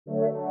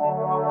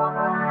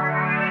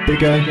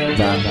Bigger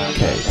than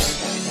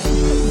capes.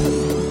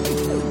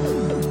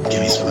 Give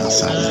me some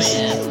sadness.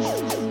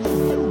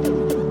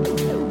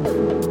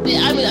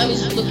 Yeah, I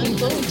was looking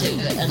forward to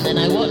it, and then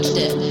I watched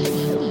it.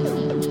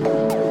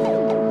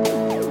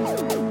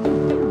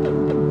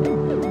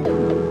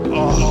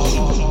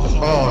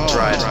 Oh,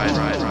 dry.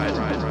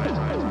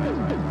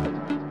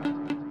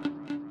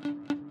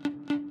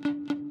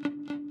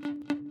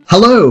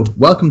 Hello,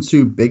 welcome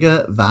to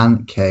Bigger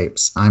Than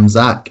Capes. I'm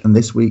Zach, and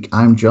this week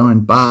I'm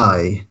joined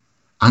by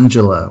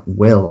Angela,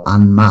 Will,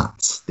 and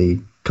Matt, the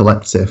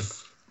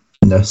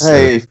collectiveness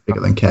of Bigger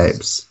Than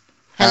Capes.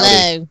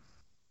 Hello.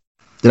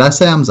 Did I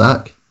say I'm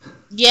Zach?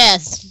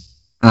 Yes.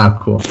 Ah,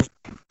 cool.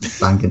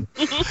 Banging.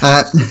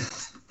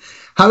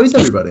 How is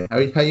everybody?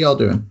 How you all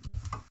doing?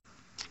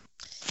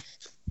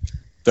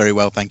 Very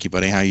well, thank you,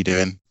 buddy. How you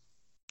doing?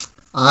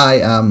 I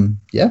am,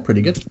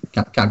 pretty good.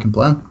 Can't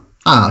complain.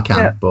 I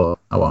can, but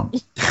I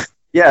won't.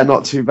 Yeah,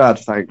 not too bad,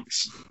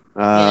 thanks.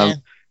 Yeah.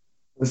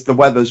 As the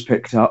weather's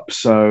picked up,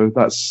 so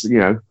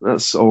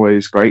that's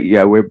always great.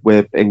 Yeah,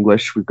 we're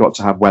English. We've got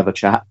to have weather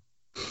chat.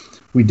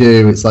 We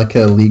do. It's like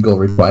a legal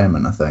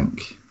requirement, I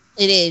think.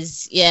 It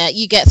is. Yeah,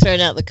 you get thrown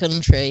out the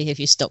country if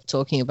you stop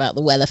talking about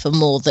the weather for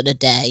more than a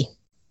day.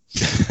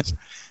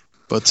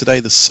 But today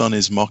the sun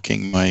is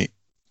mocking my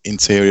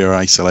interior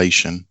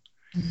isolation,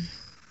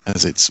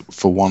 as it's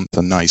for once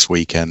a nice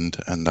weekend,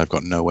 and I've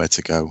got nowhere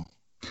to go.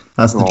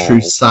 That's the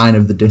true sign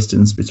of the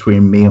distance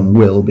between me and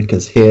Will,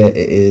 because here it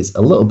is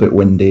a little bit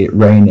windy,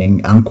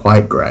 raining, and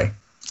quite grey.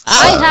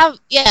 I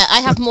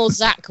have more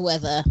Zach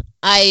weather.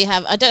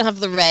 I don't have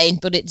the rain,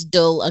 but it's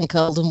dull and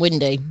cold and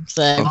windy.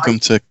 So Welcome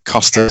to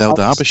Costa del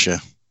Derbyshire.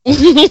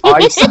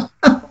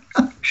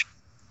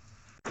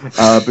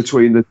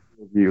 Between the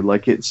two of you,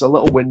 like it's a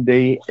little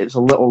windy, it's a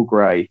little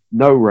grey,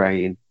 no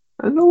rain,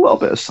 and a little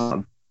bit of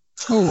sun.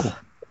 Oh,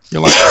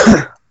 you're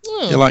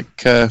like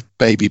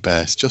baby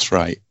bears, just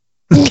right.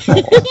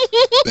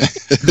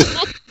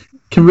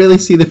 Can really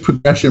see the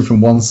progression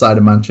from one side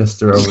of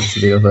Manchester over to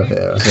the other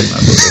here. I think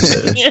that's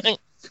what it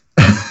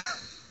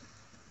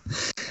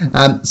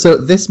is. So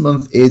this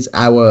month is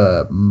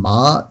our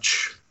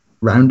March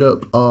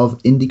roundup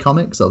of indie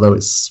comics, although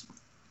it's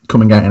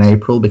coming out in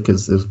April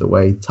because of the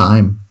way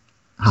time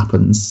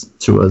happens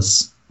to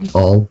us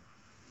all.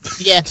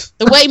 Yeah,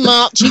 the way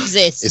March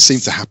exists. It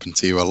seemed to happen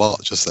to you a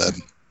lot just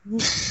then.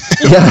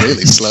 Yeah.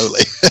 Really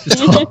slowly.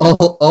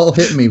 all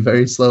hit me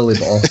very slowly,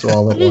 but also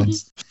all at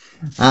once.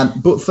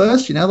 But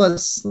first,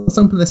 let's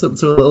open this up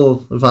to a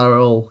little of our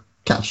all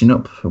catching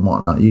up and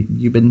whatnot.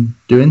 You been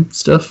doing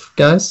stuff,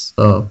 guys,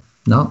 or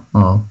not?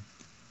 Or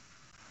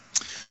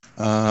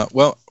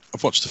well,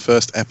 I've watched the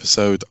first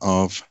episode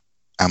of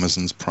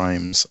Amazon's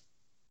Prime's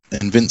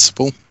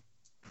Invincible.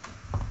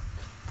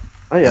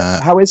 Oh yeah,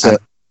 how is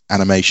it?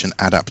 Animation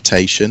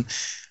adaptation.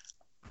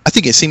 I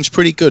think it seems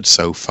pretty good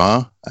so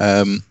far.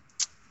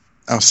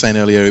 I was saying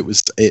earlier,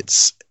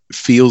 it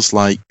feels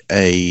like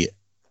a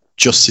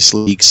Justice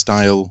League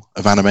style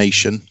of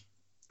animation,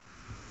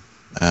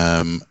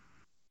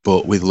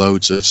 but with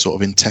loads of sort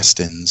of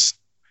intestines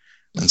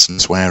and some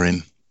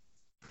swearing.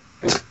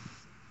 That's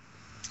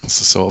the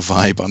sort of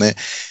vibe on it.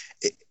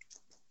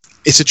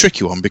 It's a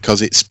tricky one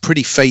because it's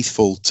pretty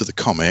faithful to the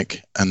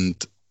comic, and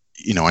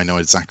I know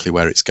exactly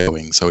where it's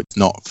going, so it's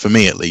not, for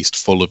me at least,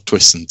 full of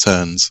twists and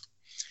turns.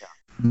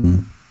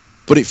 Mm.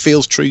 But it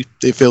feels true.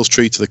 It feels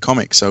true to the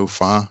comic so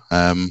far.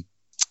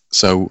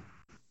 So,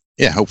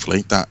 yeah,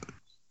 hopefully that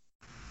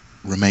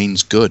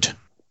remains good.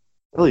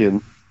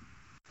 Brilliant.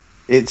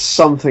 It's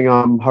something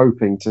I'm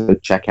hoping to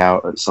check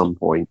out at some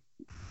point.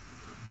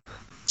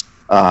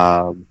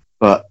 But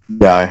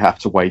yeah, I have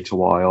to wait a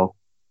while.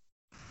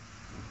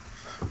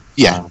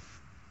 Yeah.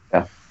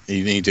 Yeah.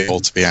 You need it all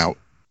to be out.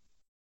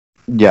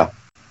 Yeah.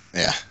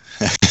 Yeah.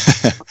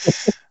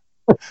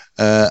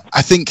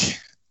 I think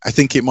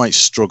it might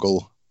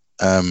struggle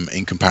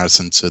in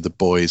comparison to The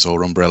Boys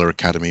or Umbrella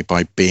Academy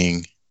by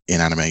being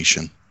in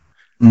animation.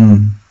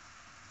 Mm.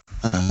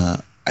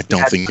 I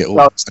don't think it'll.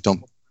 I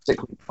don't.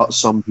 Cut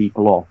some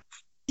people off.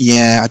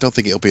 Yeah, I don't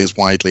think it'll be as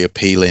widely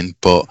appealing.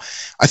 But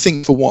I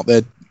think for what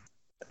they're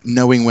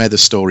knowing where the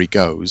story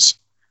goes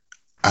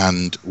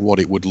and what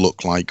it would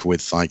look like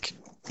with like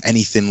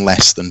anything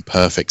less than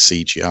perfect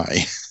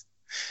CGI,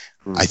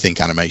 I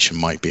think animation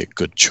might be a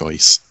good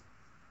choice.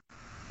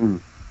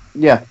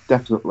 Yeah,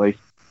 definitely.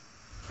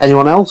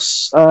 Anyone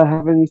else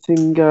have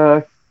anything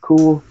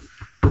cool?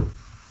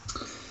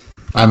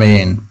 I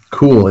mean,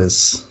 cool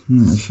is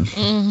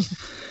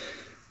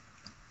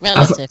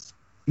Relative.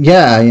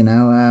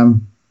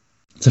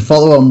 To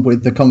follow on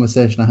with the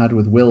conversation I had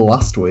with Will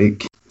last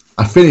week,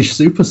 I finished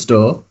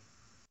Superstore.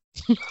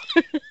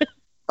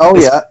 Oh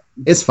yeah,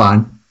 it's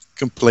fine.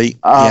 Complete.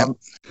 Yeah.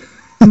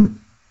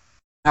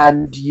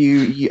 And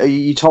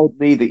you told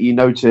me that you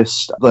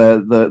noticed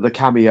the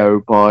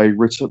cameo by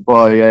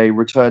a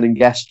returning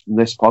guest from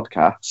this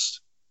podcast.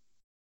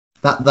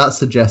 That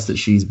suggests that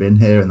she's been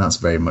here, and that's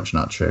very much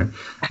not true.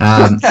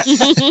 Yeah,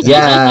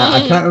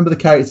 I can't remember the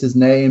character's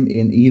name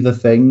in either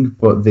thing,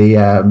 but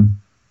the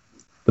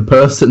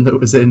person that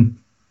was in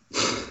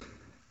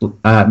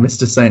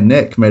Mr. Saint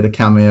Nick made a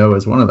cameo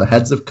as one of the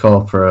heads of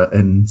corporate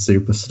in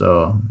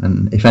Superstore,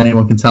 and if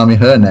anyone can tell me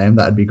her name,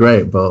 that'd be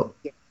great. But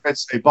I'd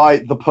say by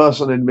the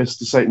person in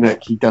Mr. Saint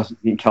Nick, he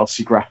doesn't mean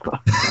Kelsey Grammer.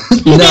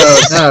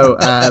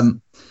 no.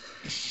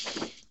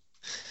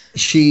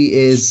 She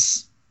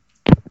is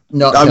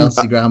not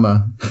Kelsey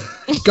Grammer.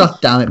 God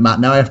damn it, Matt!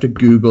 Now I have to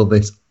Google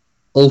this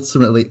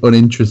ultimately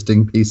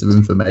uninteresting piece of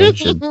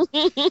information.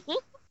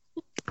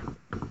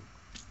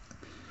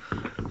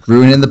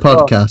 Ruining the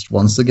podcast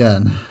once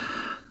again.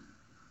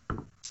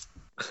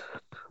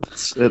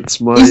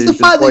 It's my. It's the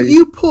fact that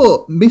you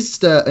put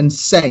Mr. and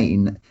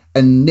Sane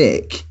and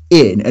Nick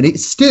in, and it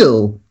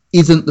still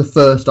isn't the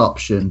first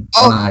option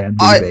on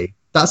IMDb.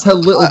 That's how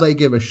little they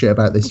give a shit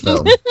about this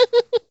film.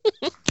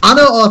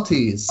 Anna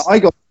Ortiz. I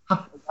got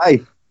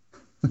away.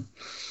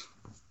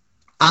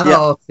 Anna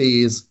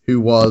Ortiz, who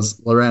was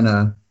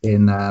Lorena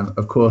in,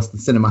 of course, the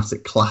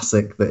cinematic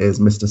classic that is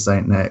Mr.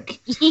 Saint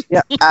Nick,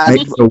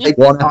 makes a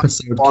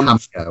one-episode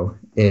cameo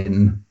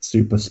in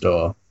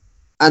Superstore.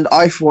 And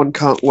I, for one,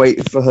 can't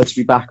wait for her to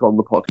be back on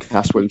the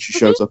podcast when she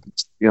shows up in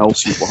something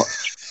else you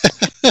watch.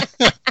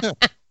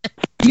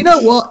 You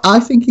know what? I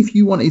think if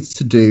you wanted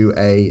to do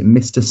a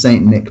Mr.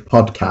 Saint Nick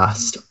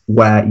podcast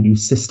where you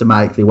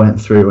systematically went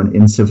through and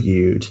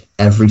interviewed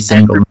every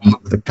single member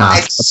of the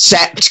cast,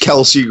 except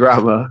Kelsey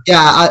Grammer.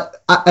 Yeah,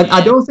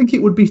 I don't think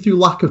it would be through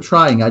lack of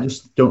trying. I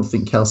just don't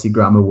think Kelsey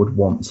Grammer would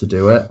want to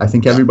do it. I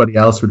think everybody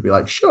else would be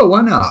like, sure,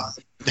 why not?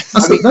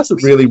 That's a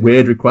really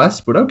weird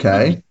request, but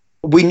okay.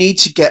 We need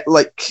to get,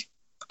 like,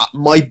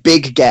 my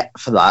big get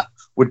for that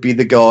would be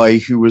the guy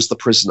who was the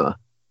prisoner.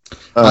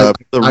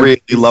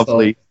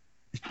 Lovely.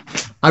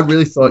 I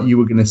really thought you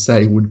were going to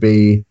say would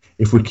be,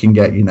 if we can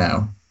get you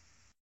now,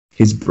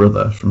 his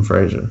brother from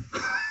Frasier.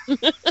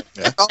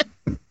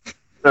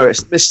 No,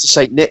 it's Mr.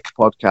 Saint Nick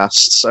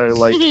podcast. So,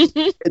 like,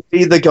 it'd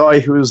be the guy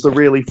who was the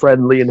really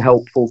friendly and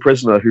helpful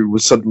prisoner who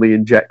was suddenly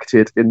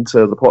injected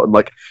into the pot and,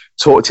 like,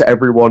 talk to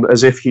everyone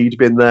as if he'd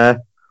been there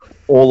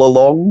all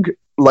along.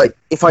 Like,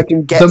 if I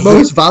can get the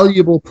most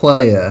valuable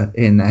player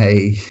in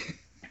a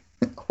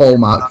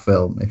Hallmark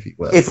film, if you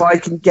will. If I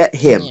can get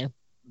him,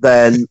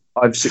 then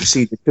I've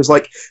succeeded. Because,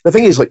 like, the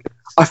thing is, like,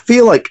 I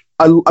feel like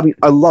I mean,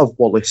 I love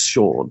Wallace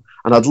Shawn,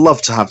 and I'd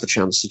love to have the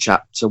chance to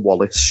chat to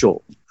Wallace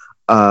Shawn.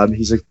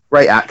 He's a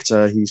great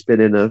actor. He's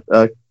been in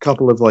a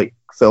couple of, like,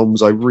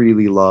 films I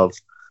really love.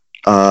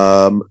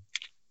 And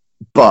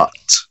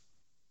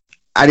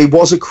he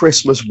was a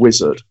Christmas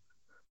wizard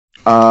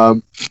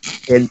in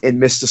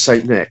Mr.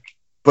 Saint Nick,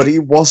 but he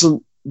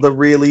wasn't the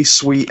really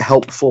sweet,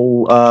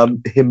 helpful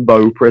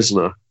himbo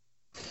prisoner.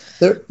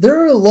 There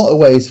are a lot of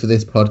ways for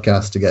this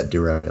podcast to get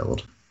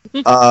derailed.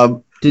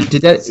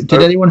 Did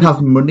anyone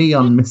have money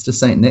on Mr.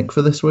 Saint Nick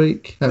for this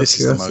week? This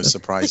is the most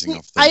surprising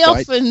of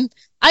them.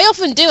 I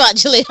often do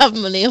actually have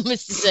money on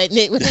Mr. Saint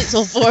Nick when it's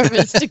all four of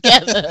us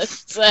together.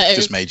 So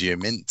just made you a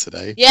mint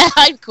today. Yeah,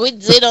 I'm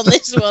quids in on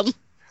this one.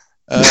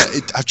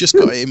 I've just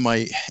got it in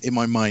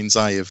my mind's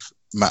eye of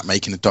Matt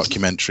making a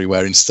documentary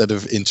where instead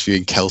of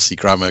interviewing Kelsey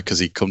Grammer because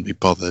he couldn't be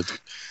bothered,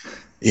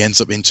 he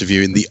ends up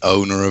interviewing the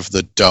owner of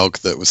the dog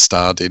that was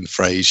starred in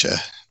Frasier.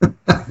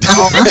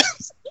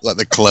 Like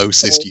the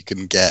closest you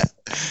can get.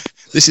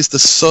 This is the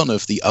son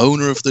of the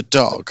owner of the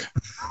dog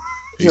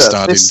who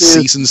starred in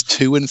seasons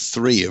 2 and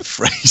 3 of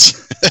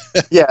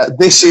Frasier. Yeah,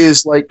 this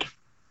is like...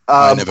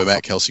 I never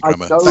met Kelsey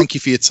Grammer. Thank you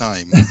for your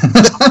time.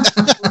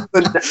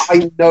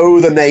 I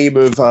know the name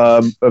of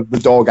the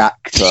dog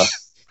actor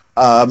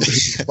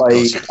who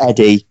played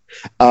Eddie,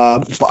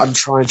 but I'm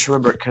trying to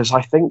remember it because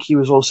I think he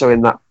was also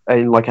in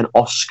like an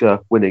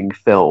Oscar-winning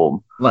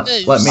film. Let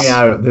me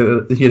out.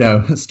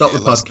 Stop the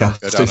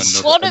podcast.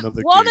 One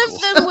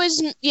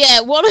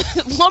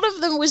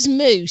of them was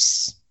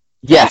Moose.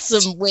 Yes,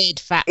 that's some weird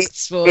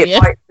facts for you.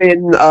 Might have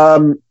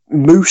been,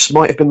 Moose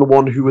might have been the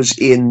one who was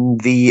in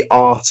The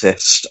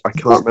Artist. I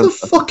can't remember.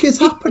 What the fuck is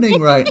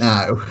happening right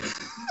now?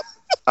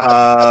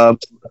 I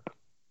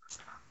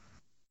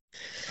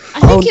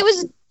think it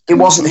was. It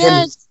wasn't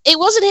him. It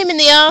wasn't him in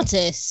The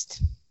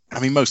Artist. I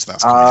mean, most of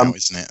that's coming out,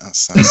 isn't it?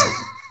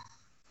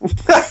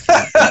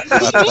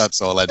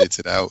 That's all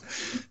edited out.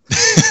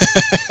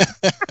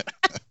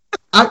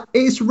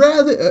 It's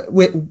rare that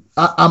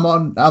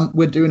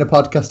we're doing a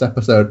podcast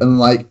episode and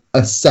like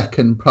a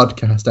second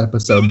podcast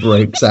episode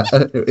breaks out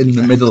in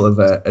the middle of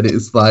it, and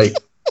it's like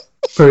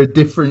for a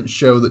different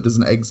show that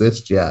doesn't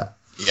exist yet.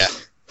 Yeah,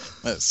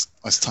 let's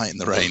tighten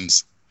the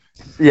reins.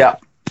 Yeah.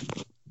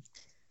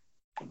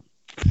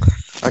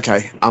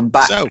 Okay, I'm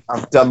back. So,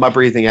 I've done my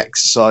breathing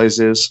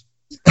exercises.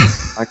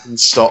 I can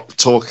stop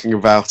talking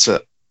about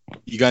it.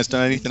 You guys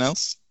done anything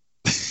else?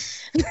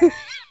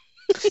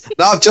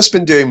 No, I've just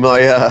been doing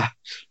my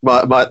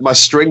my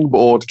string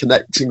board,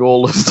 connecting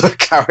all of the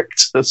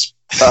characters.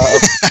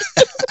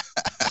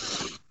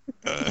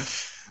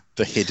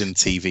 The hidden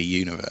TV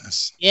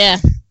universe. Yeah.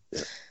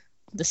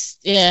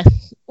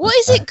 What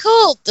is it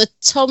called? The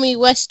Tommy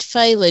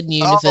Westphalen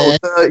universe.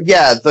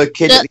 The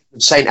kid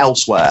St.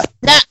 Elsewhere.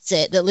 That's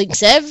it. That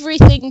links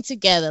everything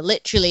together.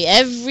 Literally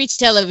every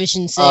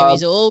television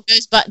series all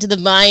goes back to the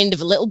mind of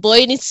a little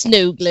boy in his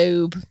snow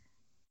globe.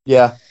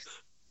 Yeah,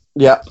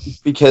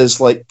 because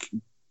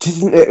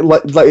didn't it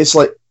it's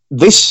like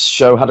this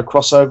show had a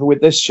crossover with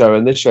this show,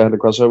 and this show had a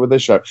crossover with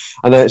this show,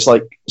 and then it's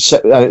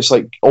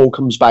all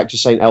comes back to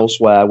St.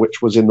 Elsewhere,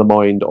 which was in the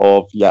mind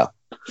of a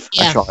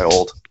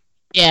child.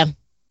 Yeah.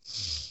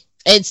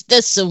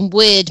 There's some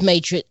weird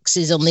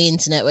matrices on the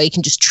internet where you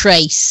can just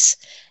trace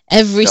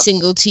every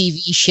single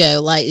TV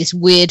show, like this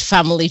weird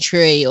family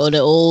tree, and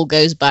it all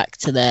goes back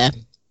to there.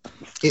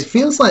 It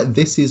feels like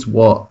this is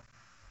what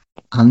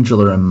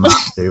Angela and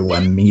Matt do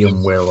when me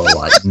and Will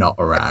are not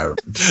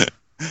around.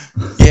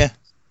 Yeah.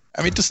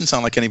 I mean, it doesn't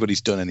sound like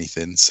anybody's done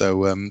anything,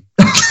 so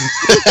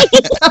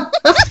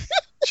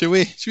should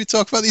we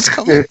talk about these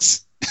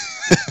comics?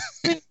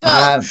 We've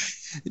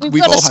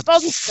We've all had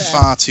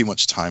far too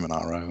much time on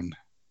our own.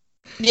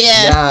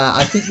 Yeah,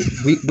 I think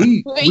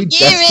we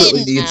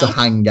desperately need to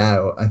hang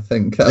out. I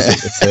think that's what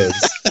this is.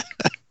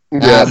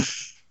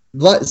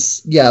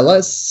 Let's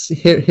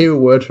hear a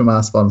word from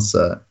our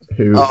sponsor.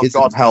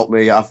 God help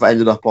me! I've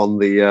ended up on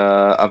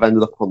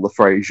the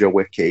Frasier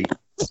wiki.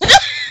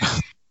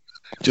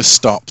 Just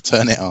stop.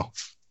 Turn it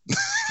off.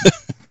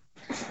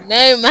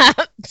 No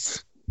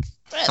maps.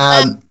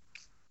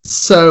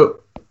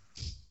 So.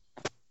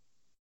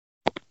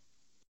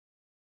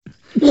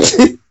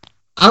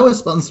 Our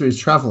sponsor is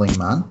Travelling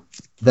Man.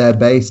 They're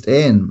based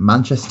in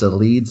Manchester,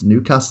 Leeds,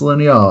 Newcastle, and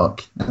New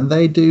York, and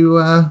they do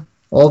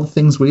all the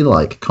things we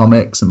like: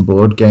 comics and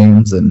board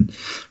games, and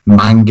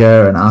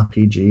manga and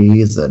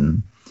RPGs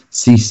and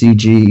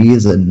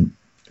CCGs and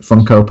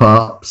Funko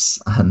Pops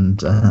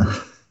and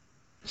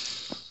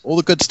all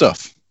the good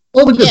stuff.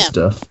 All the good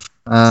stuff.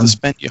 To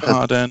spend your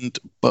hard-earned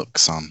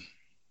bucks on.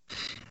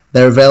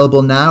 They're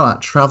available now at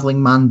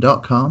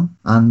travellingman.com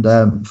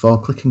and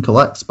for click and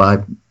collects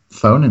by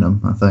phoning them,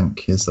 I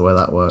think, is the way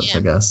that works, I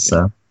guess.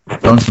 So,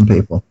 phone some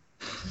people.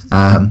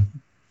 That's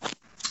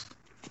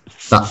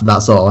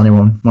all.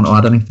 Anyone want to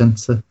add anything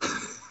to?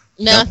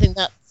 No, I think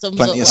that sums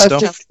Plenty up.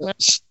 of stuff.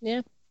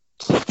 Yeah.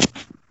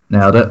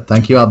 Nailed it.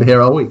 Thank you. I'll be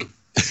here all week.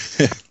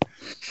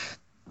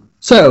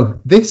 So,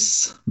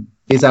 this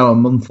is our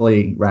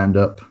monthly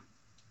roundup.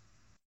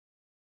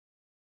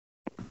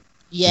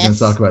 Yes. We're going to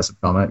talk about some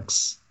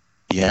comics.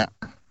 Yeah.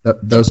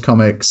 Those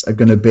comics are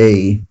going to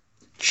be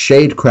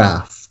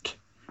Shadecraft,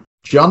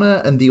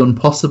 Jonna and the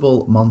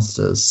Impossible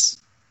Monsters.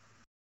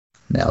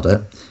 Nailed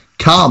it.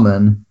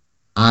 Carmen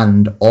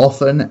and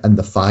Orphan and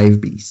the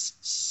Five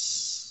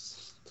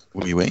Beasts.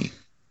 Oui.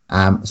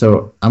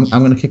 So I'm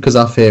going to kick us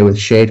off here with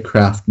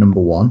Shadecraft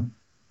 #1,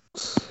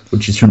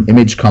 which is from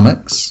Image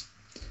Comics.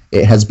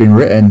 It has been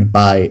written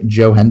by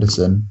Joe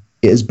Henderson.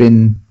 It has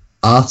been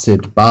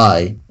arted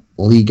by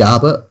Lee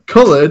Garbett,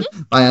 coloured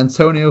by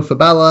Antonio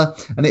Fabella,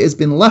 and it has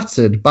been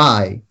lettered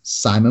by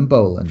Simon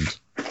Boland.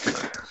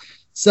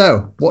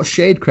 So, what's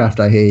Shadecraft,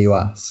 I hear you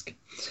ask?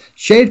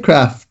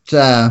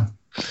 Shadecraft,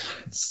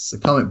 it's a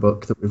comic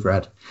book that we've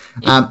read.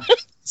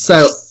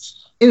 So,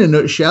 in a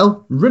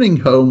nutshell, running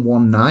home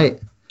one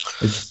night,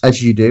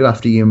 as you do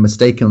after you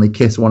mistakenly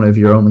kiss one of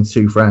your only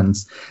two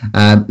friends,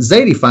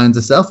 Zadie finds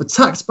herself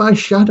attacked by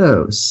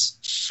shadows.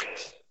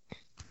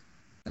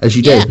 As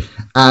you do.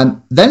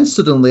 Then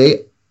suddenly,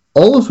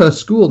 all of her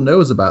school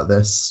knows about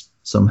this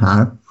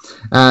somehow.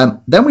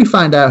 Then we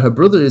find out her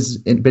brother has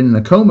been in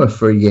a coma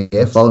for a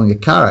year following a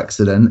car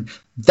accident.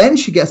 Then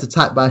she gets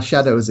attacked by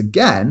shadows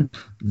again.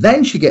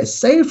 Then she gets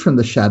saved from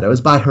the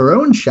shadows by her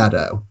own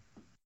shadow.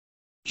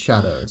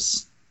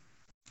 Shadows.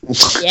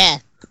 Yeah.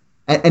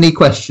 Any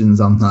questions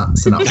on that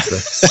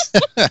synopsis?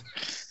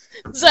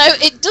 So,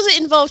 does it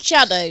involve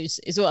shadows,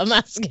 is what I'm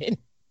asking.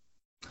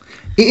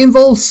 It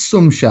involves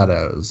some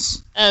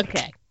shadows.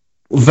 Okay.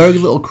 Very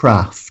little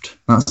craft.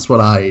 That's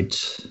what I'd...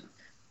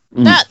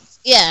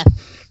 Yeah.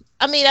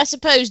 I mean, I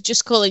suppose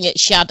just calling it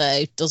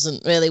Shadow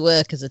doesn't really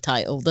work as a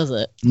title, does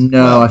it?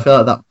 No, I feel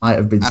like that might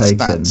have been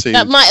taken.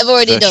 That might have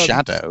already done.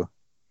 Shadow.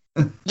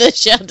 The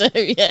Shadow,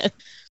 yeah.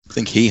 I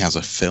think he has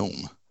a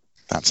film.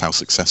 That's how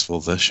successful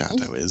The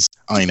Shadow is.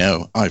 I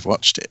know. I've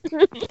watched it.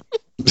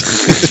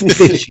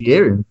 This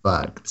year, in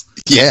fact.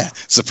 Yeah,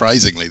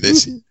 surprisingly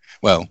this year.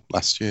 Well,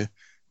 last year.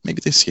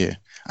 Maybe this year.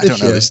 I don't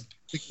know. This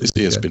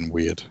year's been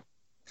weird.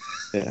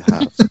 It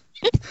has.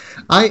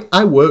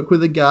 I work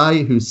with a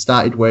guy who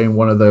started wearing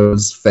one of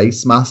those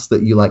face masks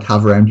that you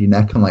have around your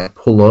neck and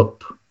pull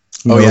up.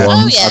 Yeah.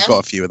 I've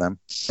got a few of them.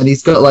 And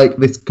he's got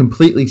this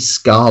completely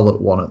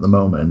scarlet one at the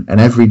moment. And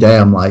every day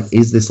I'm like,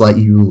 is this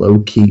you low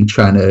key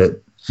trying to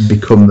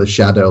become the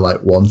Shadow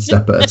one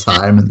step at a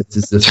time? And this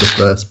is just the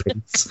first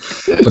piece.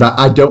 But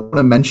I don't want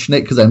to mention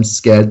it because I'm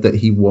scared that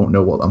he won't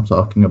know what I'm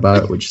talking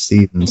about, which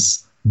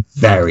seems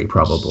very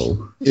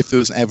probable. If there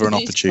was ever an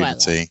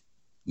opportunity,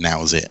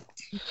 now's it.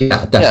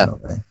 Yeah,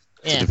 definitely.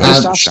 Yeah.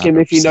 Just ask him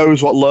if he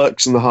knows what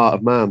lurks in the heart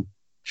of man.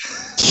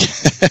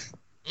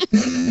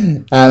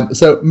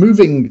 So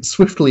moving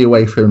swiftly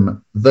away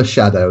from the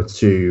Shadow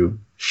to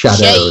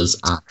shadows,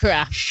 and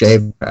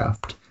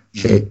Shadecraft.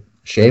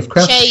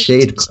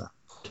 Shadecraft.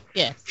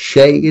 Yeah.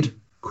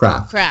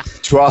 Shadecraft.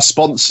 Craft. To our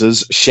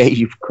sponsors,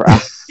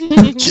 Shavecraft.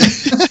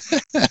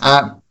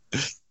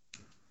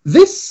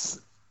 This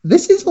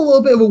is a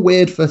little bit of a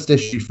weird first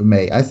issue for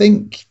me. I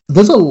think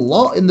there's a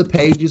lot in the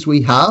pages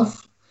we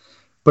have,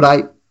 but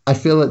I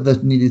feel like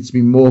there needed to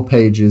be more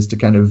pages to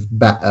kind of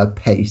better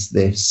pace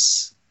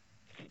this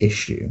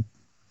issue.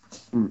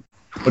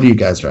 What do you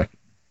guys reckon?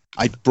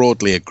 I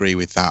broadly agree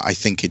with that. I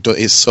think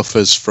it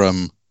suffers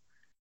from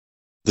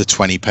the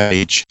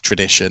 20-page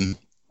tradition.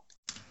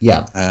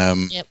 Yeah.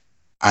 Yep.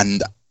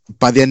 And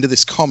by the end of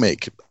this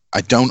comic,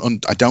 I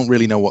don't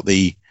really know what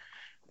the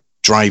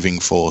driving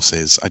force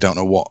is. I don't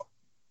know what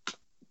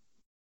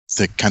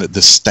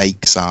the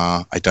stakes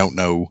are. I don't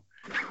know.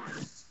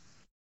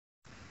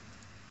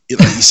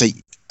 Like you say,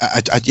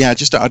 I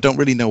don't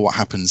really know what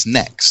happens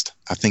next.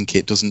 I think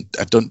it doesn't.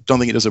 I don't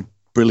think it does a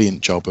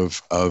brilliant job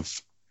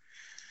of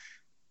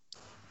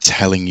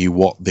telling you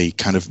what the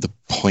kind of the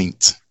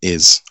point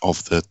is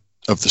of the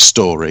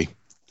story.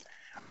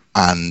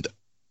 And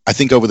I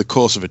think over the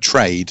course of a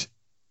trade,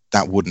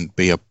 that wouldn't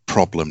be a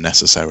problem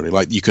necessarily.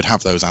 Like you could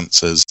have those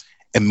answers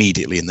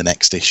immediately in the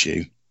next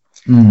issue.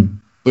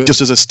 But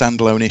just as a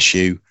standalone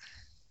issue,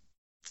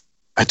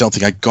 I don't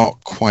think I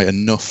got quite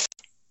enough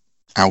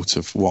out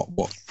of what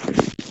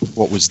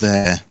was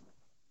there,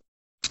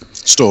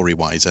 story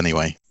wise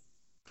anyway.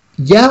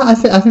 Yeah, I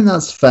think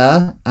that's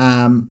fair.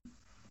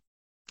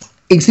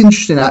 It's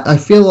interesting. I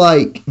feel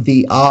like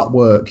the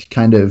artwork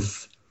kind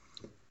of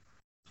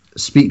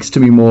speaks to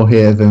me more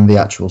here than the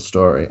actual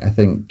story. I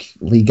think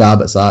Lee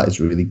Garbutt's art is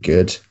really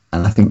good,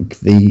 and I think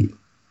the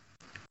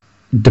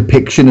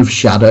depiction of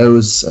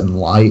shadows and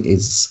light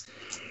is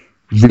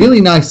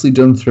really nicely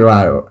done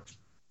throughout.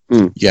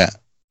 Yeah,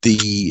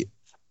 the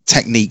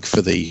technique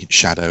for the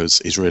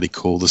shadows is really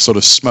cool. The sort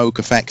of smoke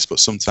effects, but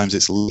sometimes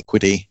it's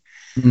liquidy.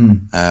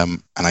 And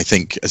I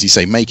think, as you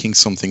say, making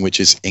something which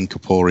is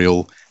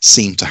incorporeal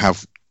seem to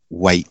have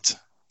weight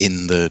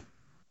in the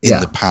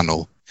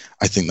panel.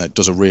 I think that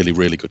does a really,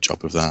 really good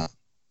job of that.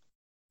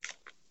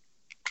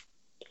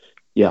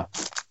 Yeah.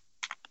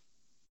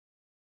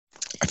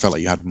 I felt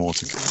like you had more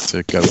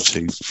to go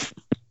to.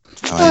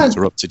 I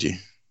interrupted you.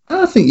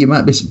 I think you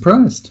might be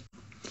surprised.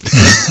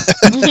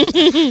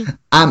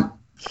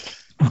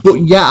 But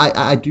yeah,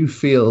 I do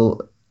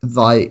feel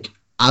like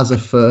as a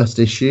first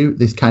issue,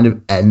 this kind of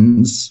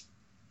ends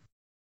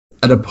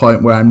at a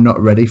point where I'm not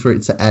ready for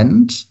it to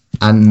end,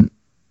 and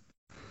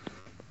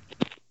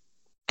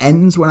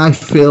ends when I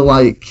feel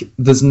like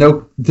there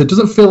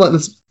doesn't feel like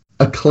there's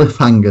a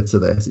cliffhanger to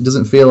this. It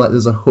doesn't feel like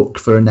there's a hook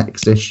for a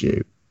next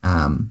issue.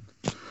 Kind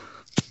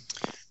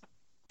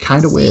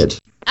of weird.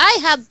 I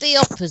had the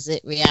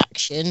opposite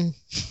reaction,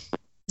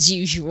 as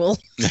usual.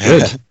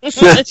 Good.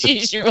 As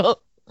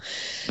usual.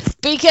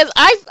 Because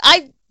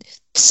I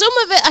some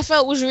of it I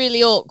felt was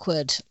really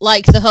awkward.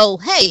 Like the whole,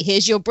 hey,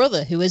 here's your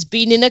brother who has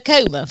been in a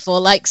coma for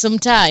like some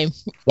time.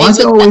 Why is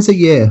it always a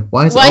year?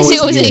 Why is it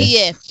always a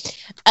year?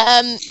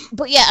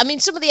 But yeah, I mean,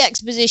 some of the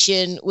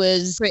exposition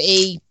was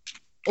pretty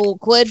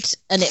awkward,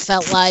 and it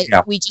felt like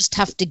we just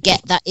have to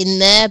get that in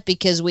there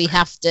because we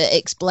have to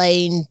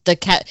explain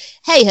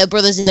hey, her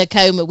brother's in a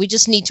coma. We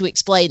just need to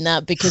explain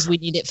that because we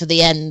need it for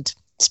the end.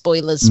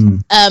 Spoilers.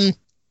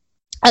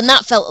 And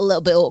that felt a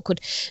little bit awkward.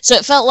 So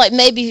it felt like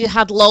maybe if you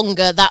had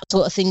longer, that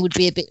sort of thing would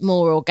be a bit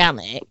more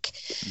organic.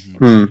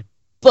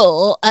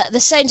 But at the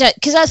same time,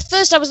 because at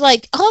first I was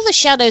like, oh, the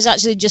shadow's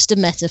actually just a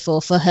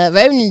metaphor for her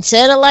own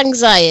internal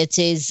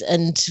anxieties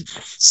and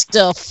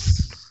stuff.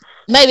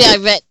 Maybe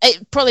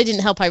it probably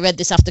didn't help I read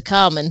this after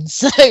Carmen.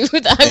 So I was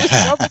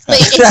probably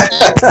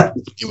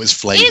it was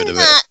flavoured a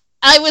bit.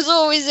 I was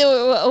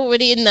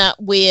already in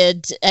that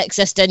weird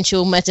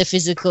existential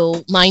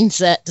metaphysical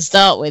mindset to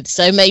start with,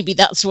 so maybe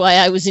that's why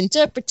I was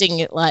interpreting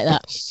it like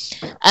that.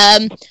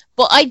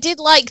 But I did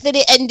like that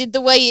it ended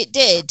the way it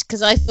did,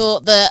 because I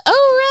thought that,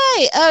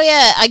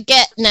 I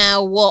get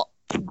now what...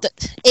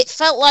 it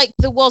felt like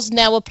there was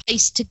now a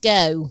place to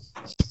go.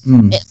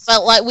 It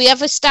felt like we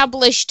have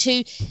established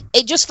who...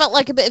 It just felt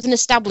like a bit of an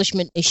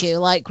establishment issue,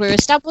 like we're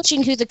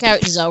establishing who the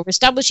characters are, we're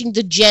establishing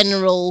the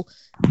general...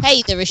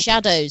 hey, there are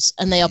shadows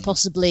and they are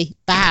possibly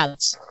bad.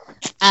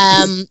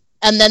 And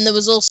then there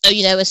was also,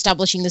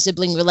 establishing the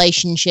sibling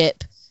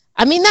relationship.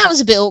 I mean, that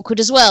was a bit awkward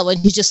as well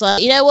when you're just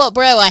like, you know what,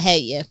 bro, I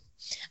hate you.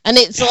 And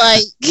it's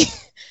like,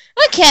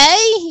 okay,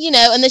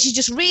 and then she's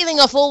just reeling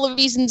off all the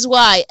reasons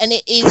why. And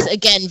it is,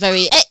 again,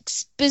 very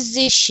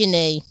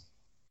exposition-y.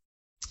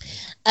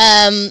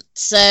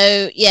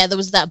 So, yeah, there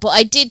was that. But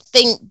I did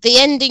think the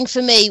ending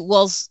for me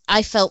was,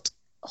 I felt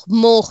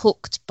more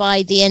hooked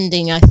by the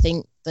ending, I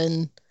think,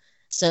 than...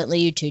 certainly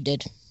you two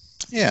did.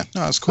 Yeah,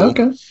 no, that's cool.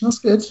 Okay, that's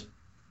good.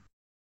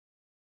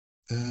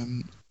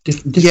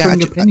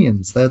 Differing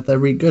opinions. They're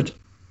really good.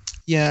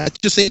 Yeah, I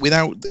just think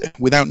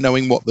without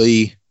knowing what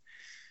the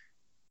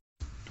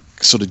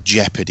sort of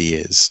jeopardy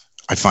is,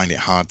 I find it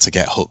hard to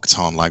get hooked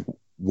on, like,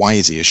 why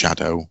is he a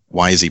shadow?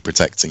 Why is he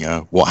protecting her?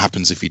 What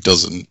happens if he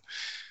doesn't?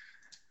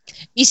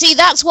 You see,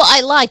 that's what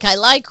I like. I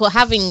like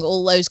having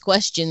all those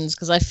questions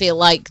because I feel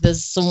like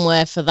there's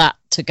somewhere for that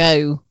to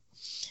go.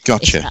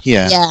 Gotcha.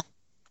 Yeah.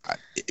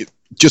 It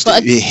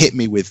hit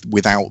me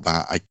without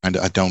that.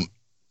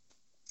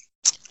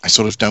 I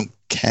sort of don't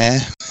care.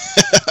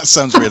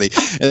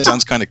 It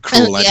sounds kind of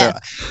cruel. Yeah.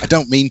 I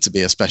don't mean to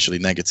be especially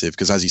negative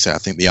because, as you say, I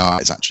think the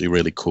art is actually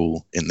really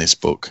cool in this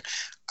book,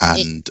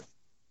 and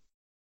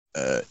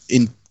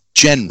in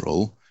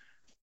general,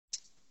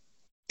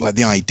 like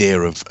the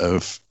idea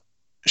of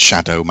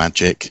shadow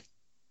magic,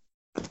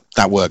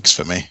 that works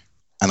for me.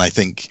 And I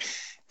think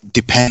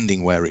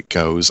depending where it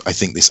goes, I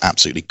think this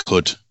absolutely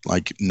could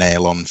like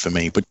nail on for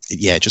me. But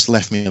yeah, it just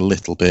left me a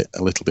little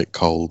bit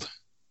cold.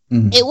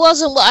 Mhm. It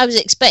wasn't what I was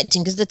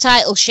expecting because the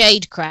title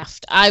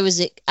Shadecraft, I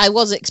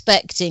was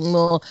expecting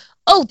more.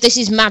 Oh, this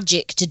is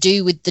magic to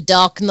do with the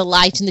dark and the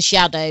light and the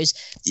shadows,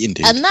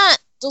 Indeed. and that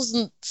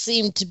doesn't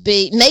seem to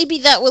be. Maybe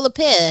that will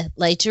appear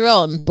later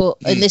on, but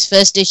in this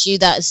first issue,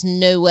 that's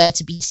nowhere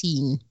to be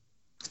seen.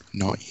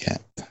 Not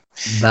yet.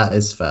 That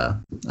is fair.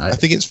 I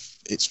think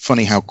it's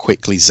funny how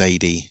quickly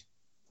Zadie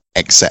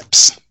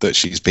accepts that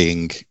she's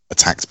being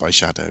attacked by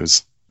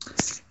shadows.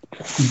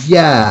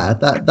 Yeah,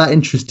 that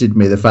interested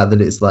me. The fact that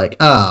it's like,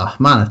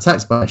 man,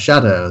 attacked by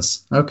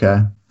shadows.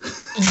 Okay.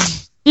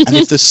 And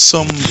if there's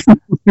some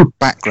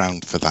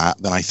background for that,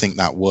 then I think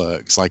that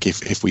works. Like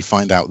if we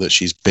find out that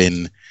she's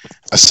been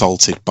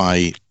assaulted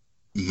by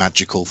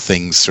magical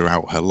things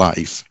throughout her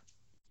life,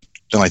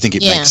 then I think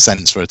it makes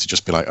sense for her to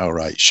just be like, "Oh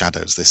right,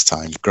 shadows this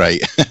time,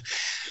 great."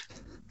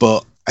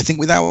 But I think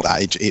without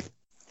that, it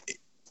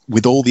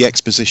with all the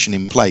exposition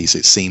in place,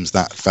 it seems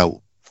that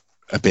felt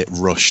a bit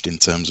rushed in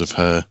terms of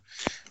her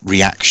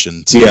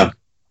reaction to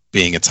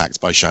being attacked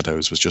by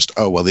shadows. Was just,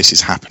 "Oh well, this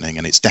is happening,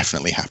 and it's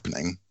definitely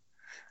happening,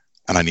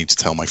 and I need to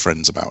tell my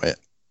friends about it."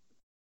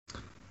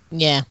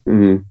 Yeah.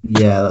 Mhm.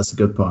 Yeah, that's a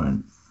good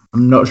point.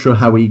 I'm not sure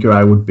how eager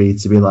I would be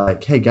to be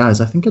like, "Hey guys,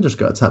 I think I just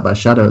got attacked by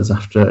shadows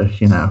after,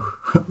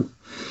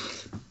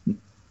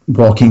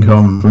 walking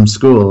home from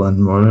school,"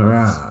 and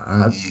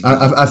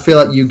I feel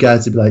like you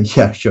guys would be like,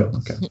 "Yeah, sure,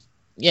 okay."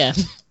 Yeah.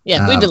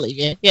 Yeah, we believe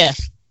you. Yeah.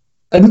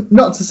 And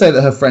not to say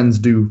that her friends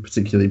do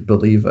particularly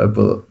believe her,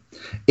 but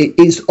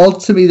it's odd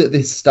to me that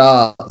this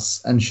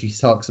starts and she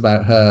talks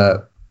about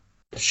her.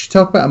 Does she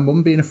talk about her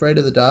mum being afraid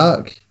of the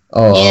dark?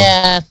 Or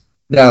Yeah.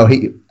 no,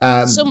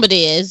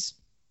 Somebody is.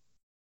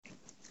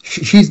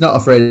 she's not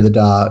afraid of the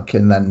dark,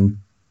 and then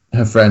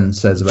her friend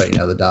says about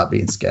the dark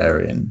being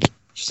scary and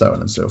so on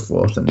and so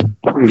forth. And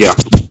Yeah.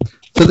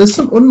 so there's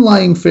some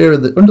underlying fear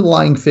of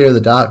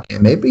the dark.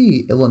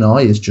 Maybe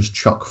Illinois is just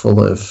chock full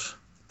of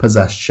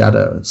possessed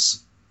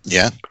shadows.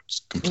 Yeah,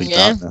 it's complete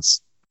Yeah. darkness.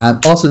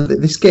 And also,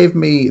 this gave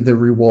me the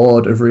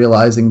reward of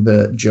realizing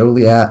that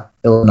Joliet,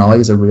 Illinois,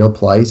 is a real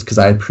place, because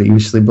I had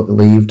previously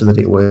believed that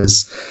it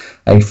was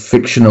a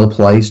fictional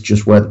place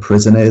just where the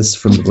prison is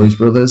from the Blues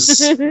Brothers.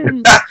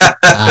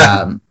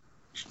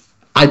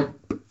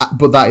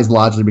 But that is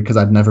largely because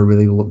I'd never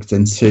really looked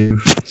into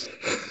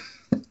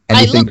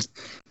anything.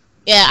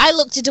 I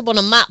looked it up on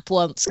a map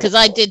once because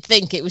I did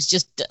think it was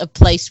just a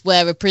place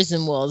where a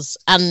prison was,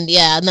 and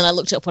then I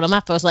looked it up on a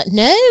map. I was like,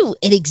 no,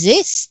 it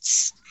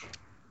exists.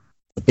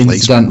 The place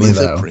Incidentally, with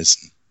though, a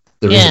prison.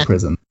 There is a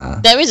prison there.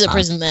 There is a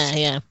prison there,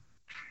 yeah.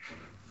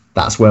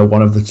 That's where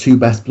one of the two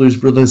best Blues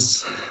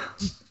Brothers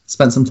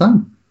spent some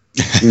time.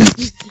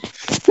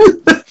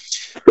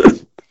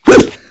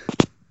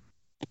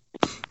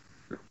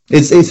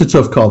 It's a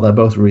tough call. They're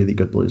both really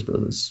good Blues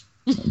Brothers.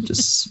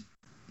 Just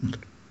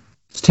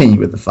continue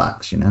with the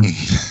facts,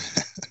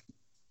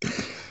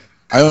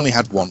 I only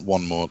had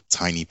one more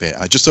tiny bit.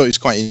 I just thought it was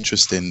quite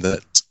interesting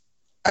that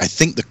I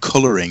think the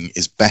colouring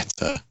is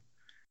better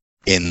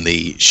in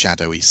the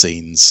shadowy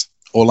scenes,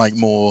 or like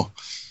more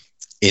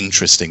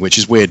interesting, which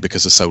is weird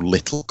because there's so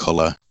little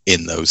colour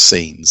in those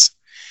scenes.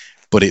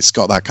 But it's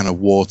got that kind of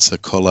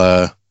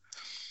watercolour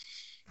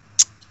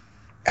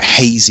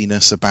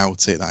haziness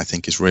about it that I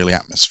think is really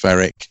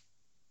atmospheric.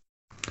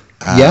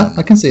 Yeah,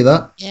 I can see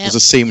that. Yeah. There's a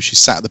scene where she's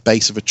sat at the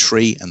base of a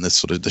tree and the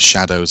sort of the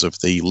shadows of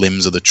the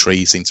limbs of the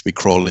tree seem to be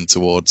crawling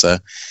towards her.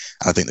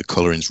 I think the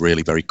colouring's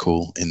really very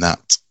cool in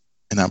that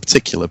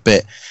particular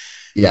bit.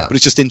 Yeah. But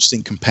it's just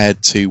interesting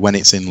compared to when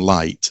it's in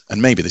light,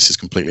 and maybe this is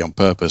completely on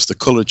purpose. The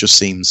colour just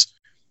seems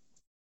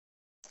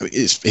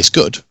it's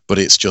good, but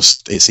it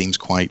seems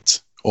quite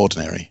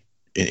ordinary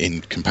in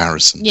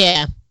comparison.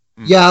 Yeah.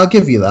 Yeah, I'll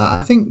give you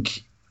that. I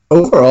think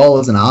overall,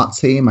 as an art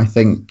team, I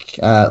think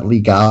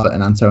Lee Garbutt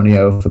and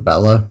Antonio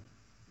Fabella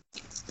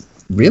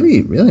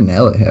really, really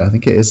nail it here. I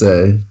think it is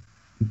a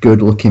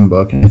good-looking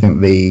book, and I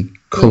think the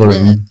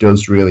colouring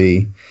does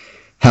really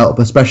help,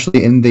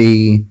 especially in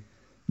the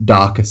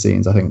darker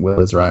scenes. I think Will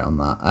is right on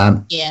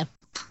that. Yeah.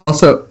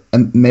 Also,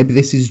 and maybe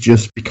this is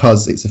just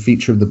because it's a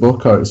feature of the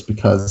book, or it's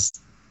because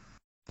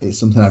it's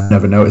something I've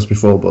never noticed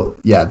before, but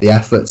yeah, the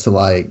effort to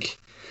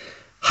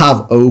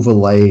have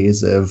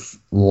overlays of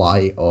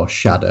light or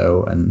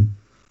shadow, and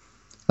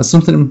that's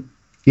something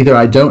either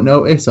I don't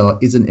notice or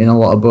isn't in a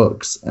lot of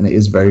books, and it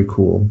is very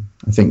cool.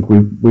 I think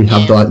we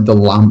have the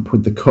lamp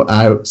with the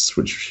cutouts,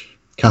 which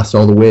cast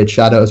all the weird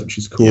shadows, which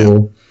is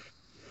cool.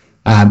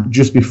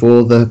 Just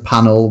before the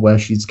panel where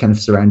she's kind of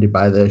surrounded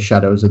by the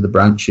shadows of the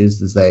branches,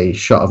 there's a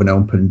shot of an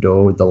open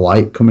door with the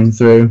light coming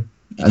through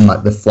and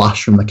like the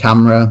flash from the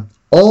camera.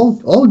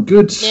 All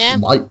good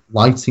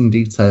lighting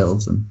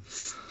details, and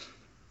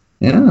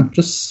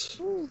just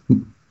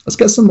let's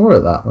get some more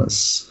of that.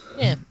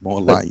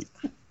 More light.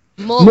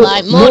 More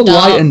light, more dark.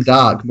 Light and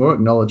dark, more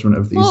acknowledgement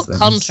of these more things.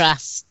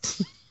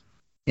 Contrast.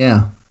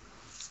 Yeah.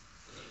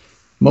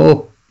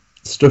 More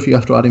stuff you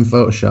have to add in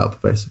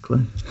Photoshop,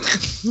 basically.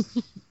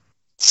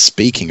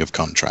 Speaking of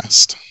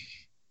contrast,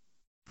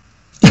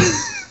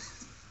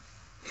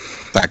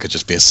 that could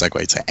just be a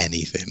segue to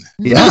anything.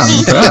 Yeah, I'm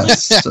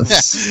impressed.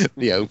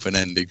 The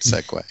open-ended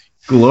segue.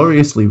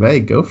 Gloriously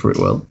vague. Go for it,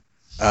 Will.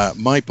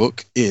 My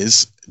book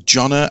is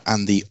Jonna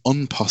and the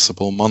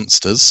Unpossible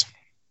Monsters,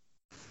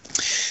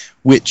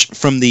 which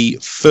from the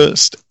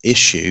first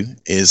issue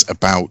is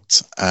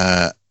about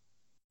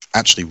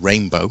actually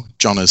Rainbow,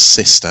 Jonna's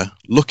sister,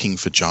 looking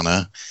for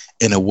Jonna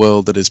in a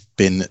world that has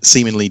been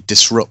seemingly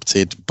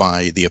disrupted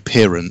by the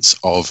appearance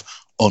of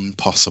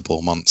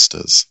unpossible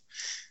monsters.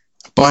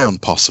 By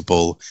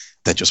unpossible,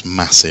 they're just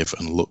massive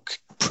and look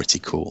pretty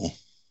cool.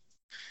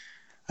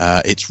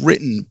 It's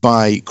written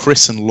by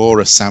Chris and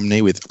Laura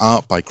Samney, with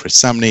art by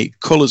Chris Samney,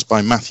 colours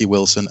by Matthew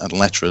Wilson, and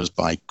letters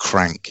by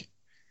Crank,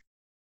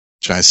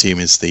 which I assume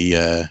is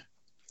the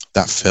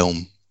that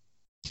film.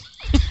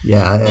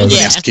 Yeah, he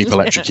has to keep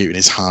electrocuting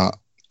his heart.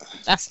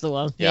 That's the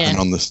one. Yeah. And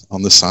on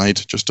the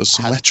side, just does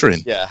some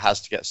lettering. Yeah,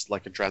 has to get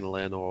like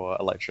adrenaline or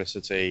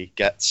electricity.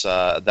 Gets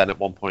then at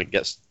one point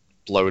gets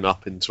blown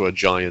up into a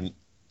giant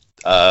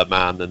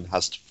man and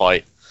has to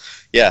fight.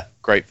 Yeah,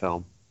 great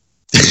film.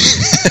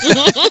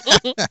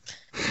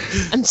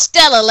 And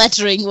stellar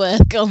lettering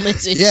work on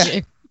this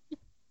issue.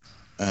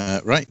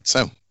 Right,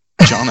 so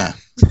Jonna,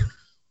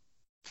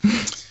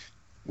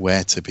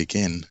 where to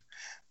begin?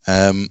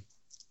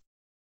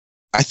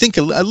 I think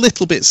a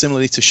little bit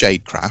similarly to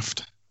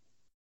Shadecraft.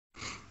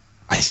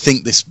 I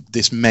think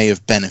this may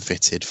have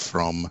benefited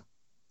from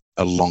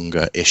a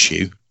longer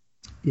issue.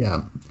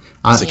 Yeah,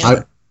 I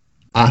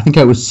think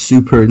I was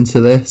super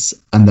into this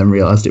and then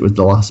realised it was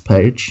the last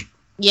page.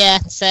 Yeah,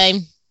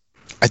 same.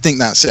 I think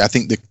that's it. I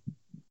think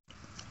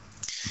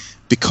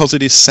because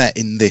it is set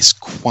in this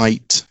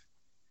quite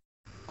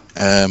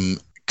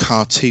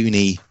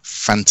cartoony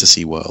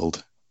fantasy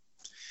world,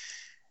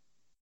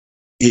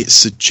 it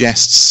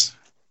suggests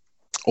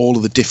all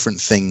of the different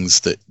things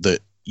that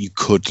you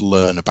could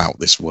learn about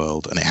this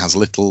world, and it has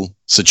little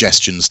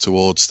suggestions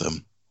towards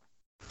them.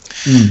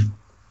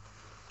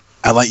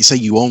 And like you say,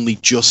 you only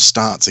just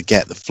start to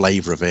get the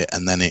flavour of it,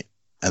 and then it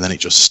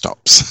just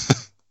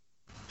stops.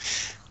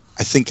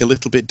 I think a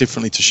little bit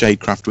differently to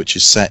Shadecraft, which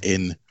is set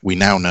in, we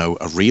now know,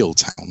 a real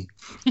town.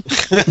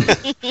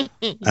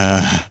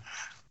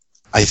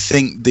 I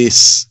think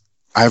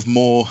I have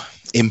more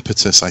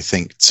impetus, I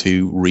think,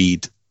 to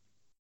read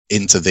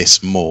into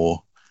this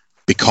more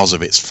because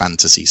of its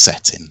fantasy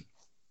setting.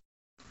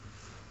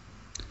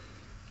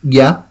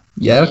 Yeah,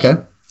 okay.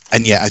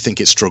 And yet I think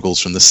it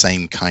struggles from the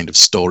same kind of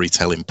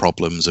storytelling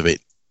problems of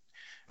it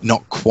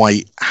not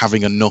quite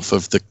having enough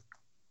of the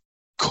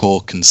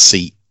core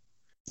conceit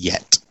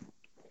yet.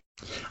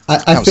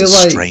 I feel a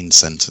like strange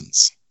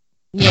sentence.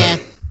 Yeah.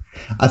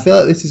 I feel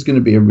like this is going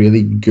to be a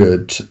really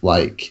good,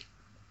 like,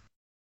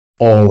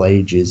 all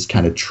ages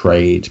kind of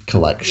trade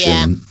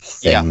collection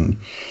thing. Yeah.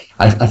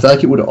 I feel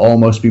like it would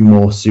almost be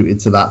more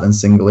suited to that than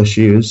single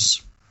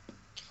issues.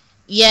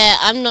 Yeah,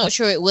 I'm not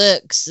sure it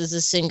works as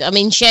a single. I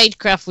mean,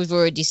 Shadecraft we've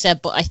already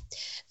said, but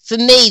for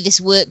me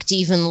this worked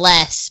even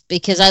less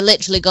because I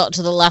literally got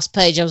to the last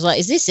page. I was like,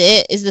 "Is this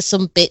it? Is there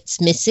some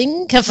bits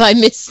missing? Have I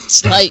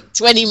missed like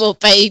 20 more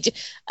pages?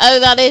 Oh,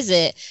 that is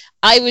it."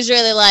 I was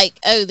really like,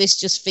 "Oh, this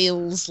just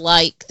feels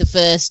like the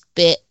first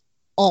bit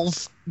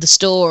of the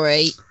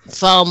story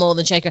far more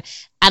than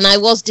Shadecraft." And I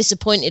was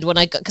disappointed when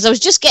because I was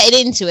just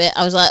getting into it.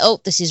 I was like, "Oh,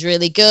 this is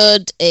really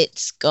good.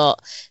 It's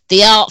got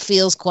the art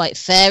feels quite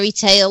fairy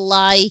tale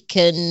like,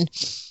 and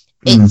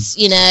it's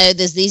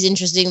there's these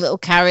interesting little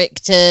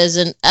characters,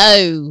 and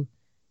oh,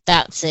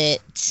 that's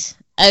it.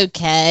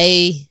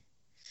 Okay."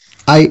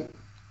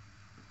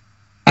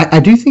 I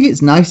do think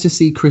it's nice to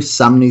see Chris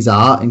Samney's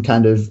art in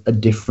kind of a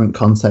different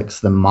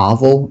context than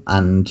Marvel,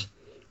 and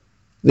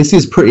this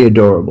is pretty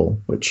adorable,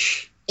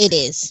 which it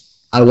is.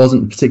 I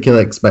wasn't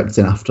particularly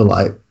expecting after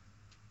like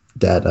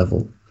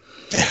Daredevil.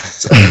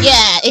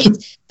 Yeah,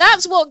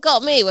 that's what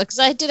got me, because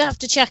I did have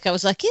to check. I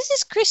was like, is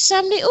this Chris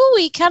Samney? Oh,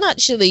 he can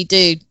actually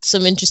do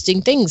some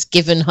interesting things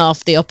given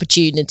half the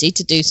opportunity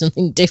to do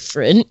something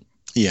different.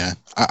 Yeah,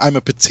 I'm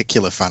a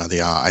particular fan of the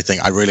art. I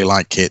think I really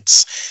like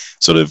its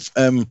sort of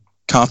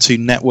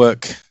Cartoon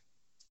Network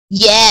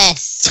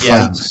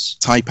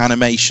type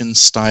animation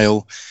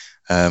style.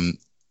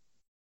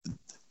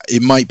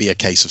 It might be a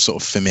case of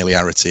sort of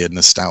familiarity and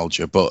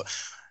nostalgia, but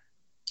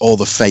all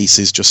the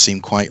faces just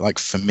seem quite like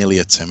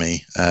familiar to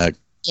me.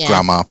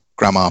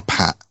 Grandma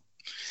Pat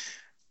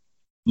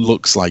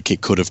looks like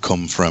it could have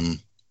come from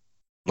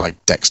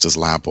like Dexter's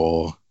Lab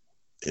or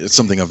It's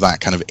something of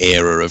that kind of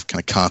era of kind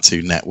of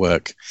Cartoon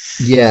Network.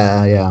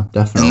 Yeah,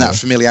 definitely. And that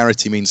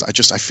familiarity means I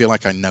feel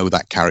like I know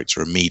that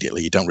character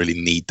immediately. You don't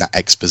really need that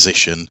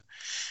exposition,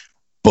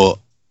 but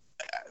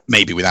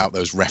maybe without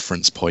those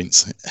reference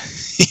points,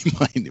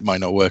 it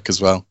might not work as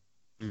well.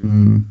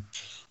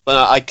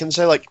 But I can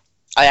say, like,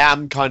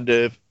 I'm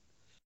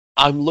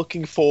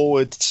looking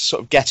forward to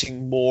sort of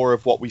getting more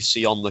of what we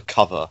see on the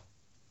cover.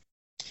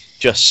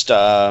 Just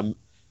weird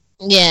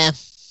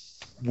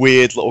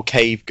little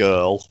cave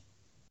girl.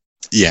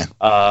 Yeah.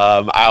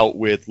 Out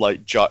with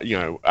like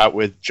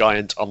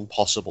giant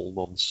impossible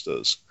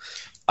monsters.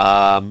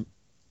 Like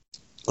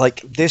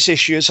this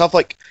issue itself,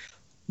 like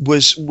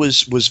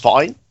was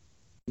fine.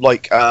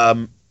 Like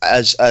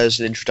as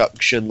an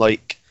introduction,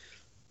 like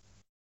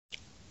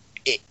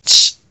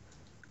it's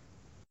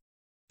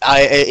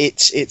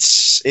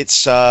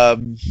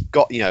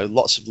got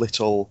lots of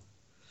little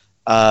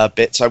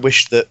bits. I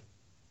wish that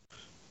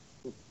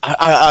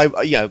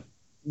I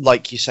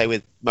like you say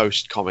with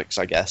most comics,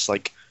 I guess,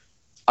 like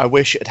I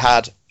wish it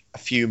had a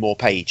few more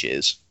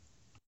pages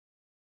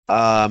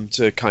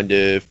to kind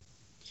of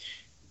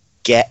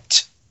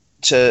get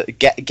to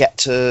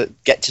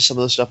some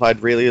of the stuff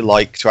I'd really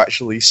like to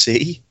actually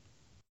see.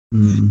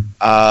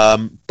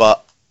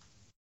 But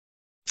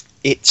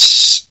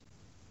it's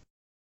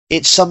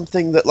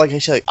something that, like I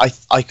say,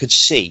 I could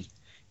see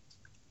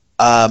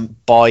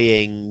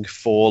buying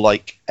for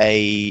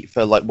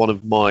one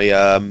of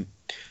my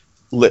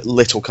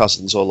little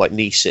cousins or like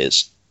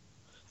nieces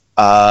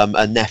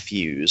and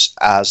nephews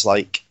as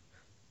like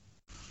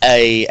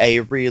a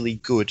really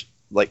good,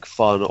 like,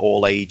 fun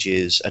all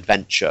ages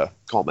adventure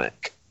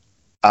comic.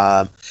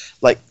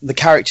 Like the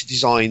character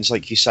designs,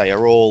 like you say,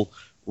 are all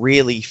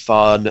really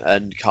fun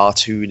and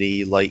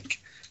cartoony. Like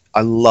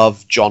I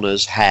love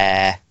Jonna's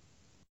hair,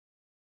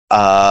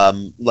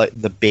 like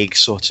the big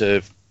sort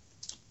of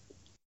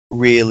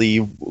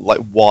really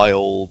like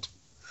wild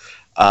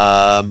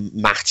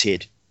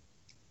matted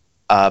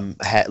hair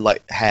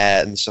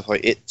and stuff.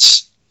 Like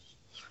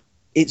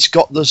it's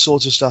got the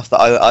sort of stuff that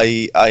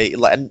I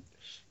like, and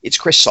it's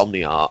Chris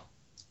Somney art.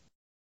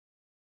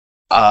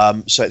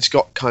 So it's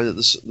got kind of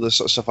the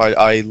sort of stuff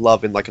I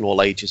love in like an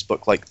all ages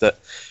book, like that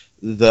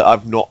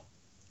I've not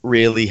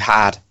really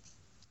had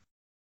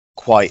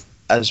quite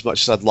as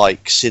much as I'd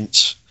like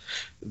since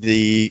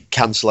the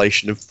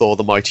cancellation of Thor: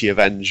 The Mighty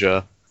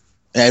Avenger.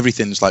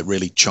 Everything's like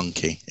really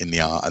chunky in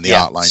the art, and the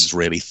art line's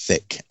really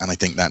thick, and I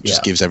think that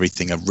just gives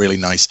everything a really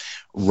nice,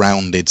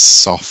 rounded,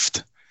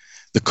 soft.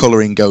 The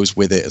colouring goes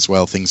with it as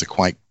well. Things are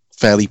quite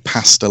fairly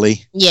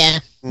pastel-y. Yeah.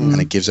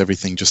 And it gives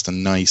everything just a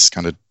nice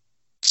kind of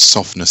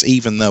softness,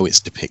 even though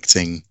it's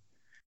depicting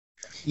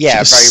very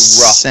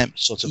rough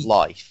sort of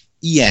life.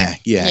 Yeah.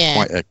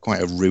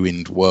 Quite a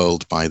ruined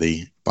world by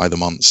the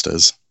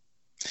monsters.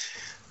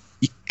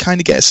 You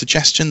kind of get a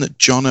suggestion that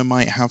Jonna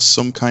might have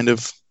some kind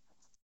of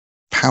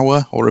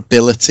power or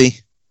ability.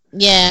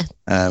 Yeah.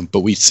 But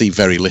we see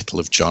very little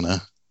of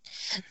Jonna.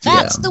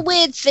 That's the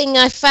weird thing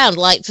I found.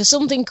 Like, for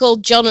something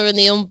called Jonna and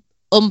the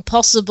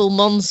Impossible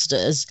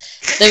Monsters,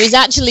 there is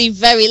actually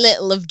very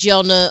little of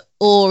Jonna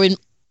or in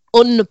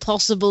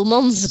Unpossible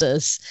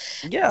Monsters.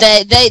 Yeah.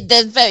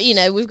 They're very,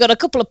 we've got a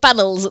couple of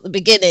panels at the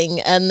beginning,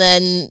 and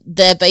then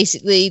they're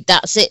basically,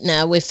 that's it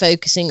now. We're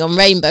focusing on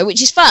Rainbow,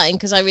 which is fine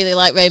because I really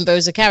like Rainbow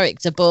as a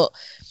character, but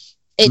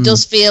it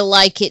does feel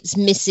like it's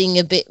missing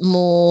a bit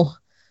more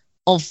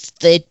of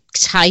the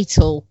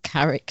title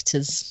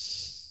characters.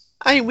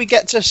 I mean, we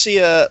get to see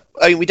her.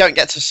 I mean, we don't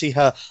get to see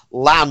her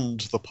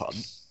land the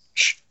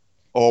punch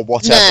or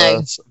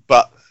whatever,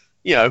 but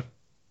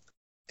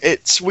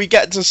we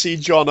get to see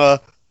Jonna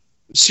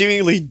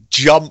seemingly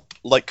jump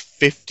like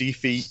 50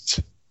 feet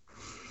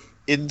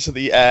into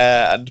the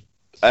air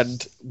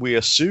and we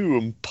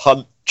assume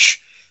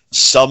punch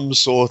some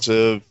sort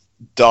of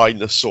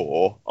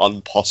dinosaur,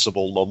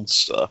 impossible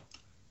monster.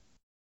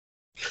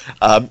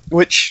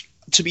 Which,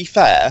 to be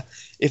fair,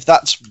 if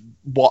that's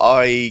what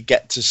I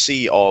get to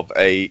see of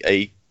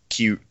a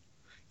cute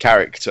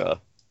character,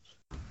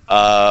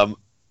 I'm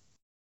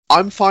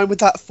fine with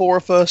that for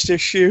a first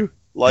issue.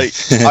 Like,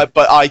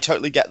 but I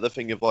totally get the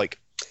thing of like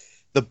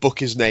the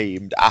book is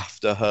named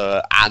after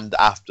her and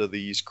after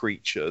these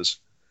creatures.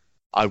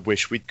 I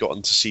wish we'd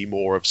gotten to see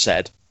more of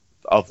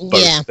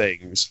both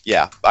things.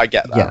 Yeah, I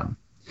get that.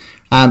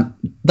 Yeah.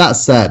 That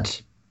said,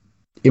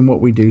 in what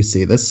we do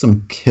see, there's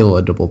some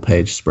killer double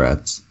page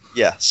spreads.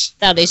 Yes,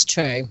 that is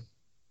true.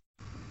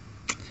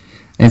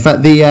 In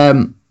fact,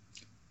 the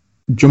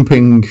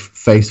jumping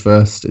face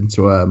first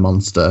into a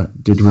monster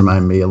did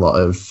remind me a lot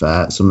of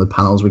some of the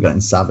panels we got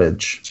in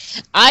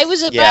Savage. I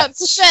was about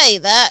to say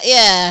that,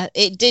 yeah.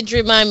 It did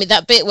remind me,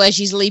 that bit where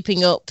she's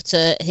leaping up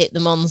to hit the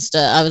monster.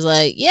 I was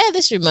like, yeah,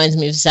 this reminds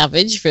me of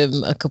Savage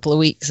from a couple of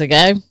weeks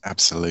ago.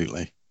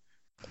 Absolutely.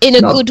 In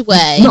a good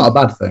way. Not a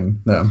bad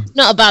thing, no.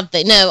 Not a bad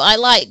thing, no. I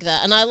like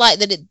that. And I like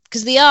that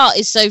because the art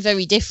is so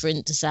very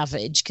different to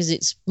Savage because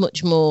it's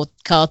much more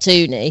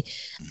cartoony.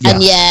 Yeah.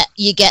 And yet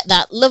you get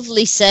that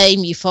lovely same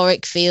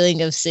euphoric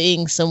feeling of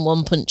seeing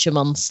someone punch a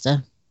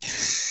monster.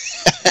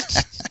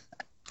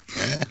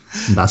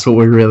 And that's what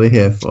we're really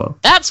here for.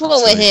 That's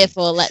what we're here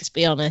for, let's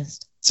be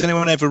honest. Has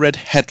anyone ever read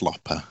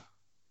Headlopper?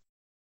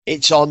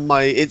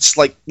 It's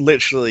like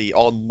literally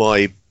on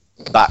my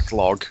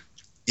backlog.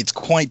 It's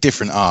quite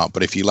different art,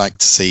 but if you like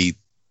to see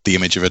the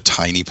image of a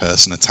tiny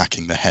person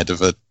attacking the head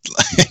of a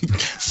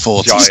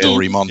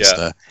 40-story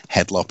monster,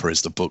 Headlopper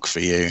is the book for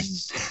you.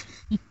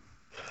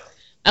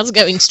 That's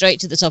going straight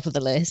to the top of the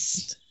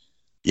list.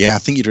 Yeah, I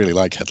think you'd really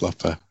like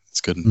Headlopper.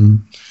 It's good.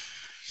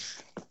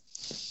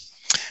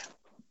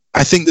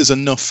 I think there's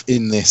enough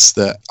in this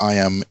that I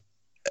am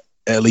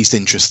at least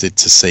interested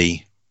to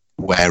see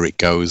where it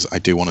goes. I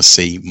do want to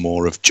see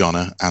more of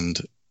Jonna and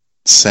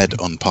said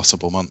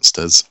Unpossible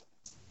Monsters.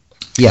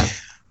 Yeah.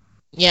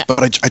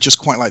 But I just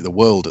quite like the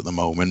world at the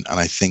moment, and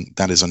I think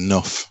that is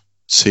enough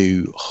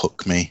to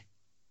hook me,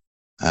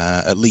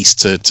 at least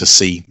to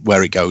see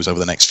where it goes over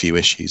the next few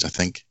issues, I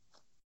think.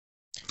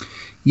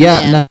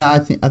 No, I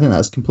think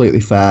that's completely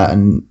fair,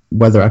 and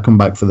whether I come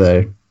back for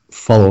the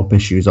follow-up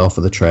issues or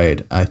for the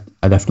trade, I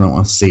definitely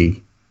want to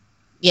see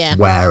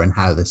where and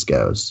how this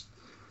goes.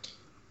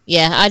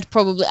 Yeah, I'd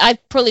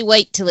probably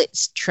wait till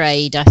it's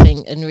trade, I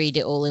think, and read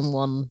it all in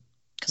one,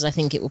 because I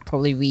think it will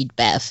probably read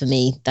better for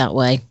me that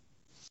way.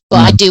 But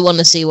I do want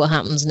to see what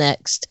happens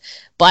next.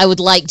 But I would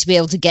like to be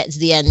able to get to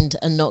the end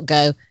and not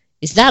go,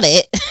 is that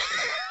it?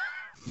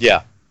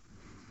 Yeah.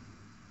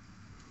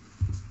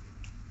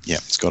 Yeah,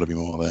 it's got to be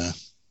more there.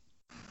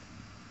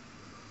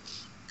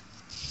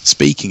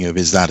 Speaking of,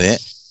 is that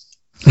it?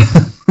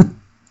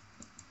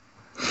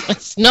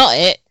 That's not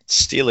it.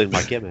 Stealing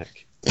my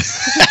gimmick.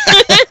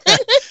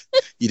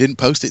 You didn't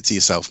post it to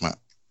yourself, Matt.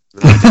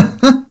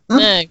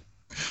 No.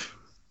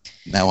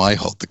 Now I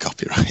hold the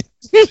copyright.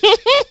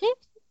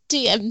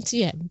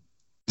 TM.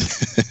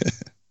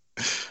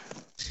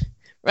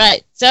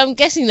 Right, so I'm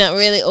guessing that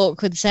really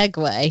awkward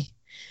segue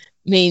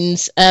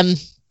means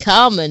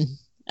Carmen.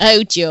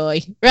 Oh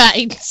joy.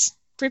 Right.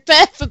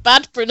 Prepare for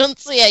bad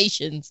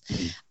pronunciations.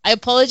 I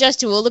apologise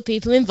to all the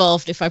people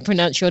involved if I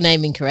pronounce your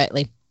name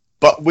incorrectly.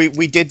 But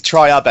we did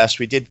try our best.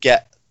 We did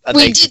get a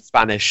native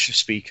Spanish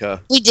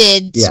speaker. We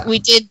did. Yeah. We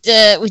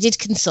did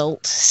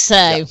consult.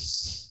 So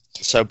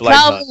So blame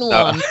Carmen her.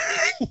 No. 1.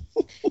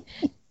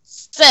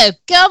 So,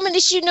 Carmen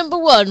issue number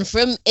 1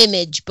 from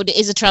Image, but it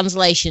is a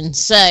translation.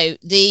 So,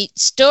 the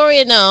story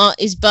and art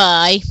is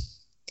by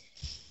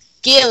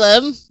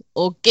Gilliam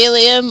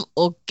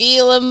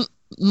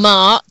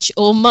March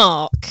or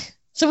Mark.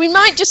 So, we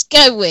might just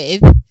go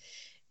with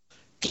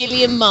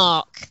Gilliam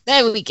Mark.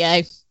 There we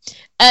go.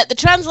 The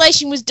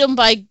translation was done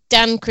by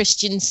Dan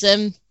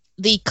Christensen.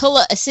 The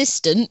colour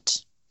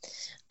assistant,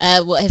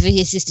 whatever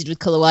he assisted with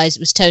colour-wise,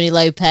 was Tony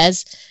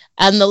Lopez.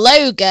 And the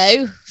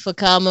logo for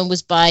Carmen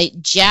was by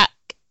Jack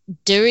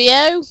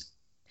Durio,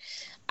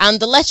 and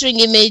the lettering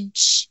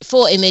image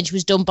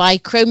was done by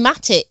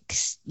Chromatic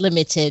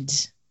Limited.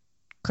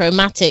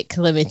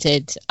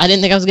 I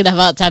didn't think I was going to have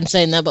a hard time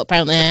saying that, but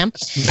apparently I am.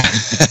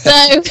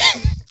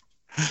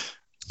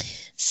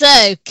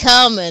 So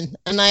Carmen,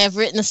 and I have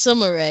written a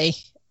summary,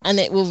 and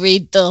it will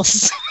read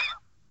thus.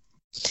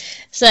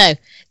 So,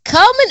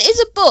 Carmen is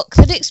a book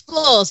that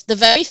explores the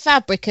very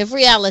fabric of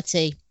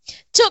reality,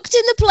 tucked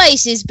in the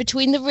places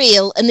between the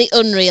real and the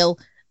unreal,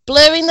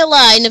 blurring the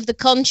line of the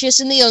conscious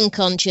and the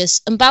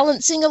unconscious, and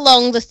balancing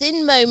along the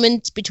thin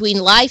moment between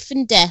life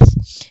and death.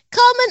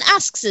 Carmen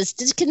asks us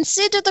to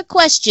consider the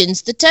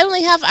questions that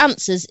only have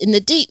answers in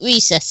the deep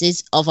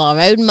recesses of our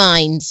own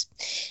minds.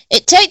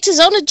 It takes us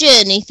on a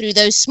journey through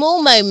those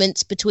small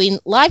moments between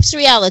life's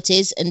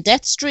realities and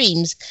death's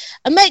dreams,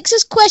 and makes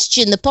us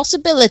question the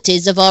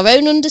possibilities of our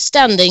own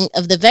understanding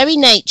of the very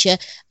nature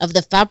of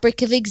the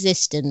fabric of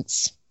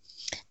existence.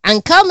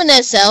 And Carmen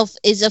herself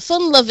is a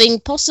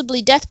fun-loving,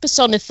 possibly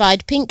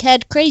death-personified,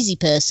 pink-haired crazy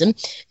person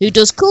who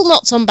does cool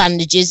knots on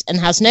bandages and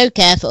has no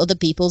care for other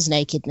people's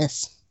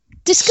nakedness.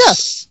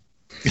 Discuss.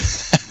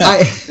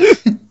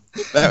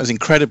 That was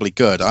incredibly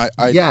good.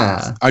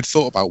 I'd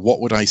thought about what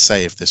would I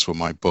say if this were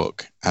my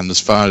book, and as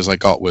far as I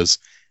got was,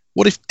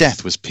 what if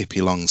death was Pippi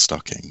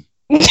Longstocking?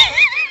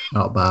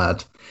 Not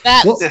bad.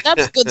 That's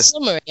a good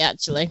summary,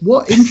 actually.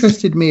 What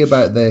interested me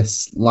about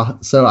this,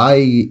 so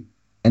I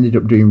ended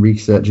up doing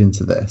research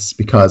into this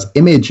because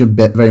Image are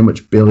very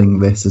much billing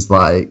this as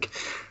like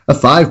a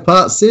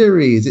 5-part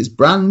series. It's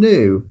brand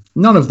new.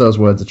 None of those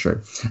words are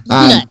true.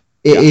 It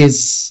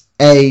is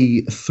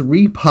a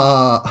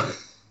 3-part,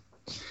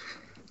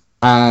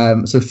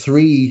 so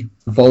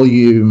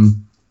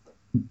 3-volume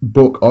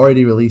book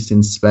already released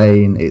in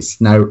Spain. It's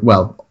now,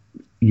 well,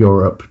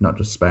 Europe, not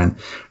just Spain,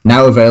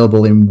 now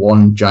available in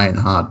one giant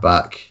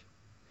hardback.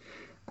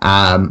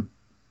 And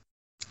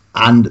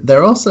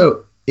they're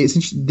also,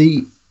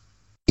 the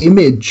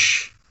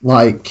Image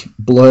like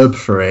blurb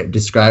for it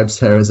describes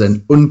her as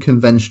an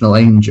unconventional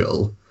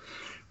angel,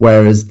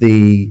 whereas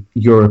the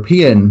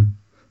European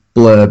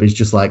blurb is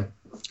just like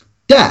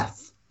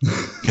death.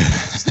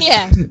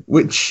 Yeah.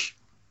 Which,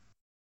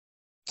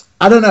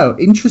 I don't know,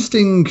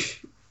 interesting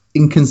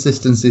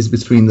inconsistencies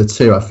between the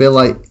two. I feel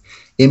like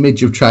Image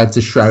have tried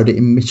to shroud it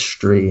in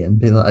mystery and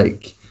be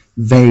like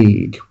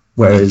vague,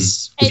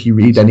 Whereas if you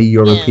read any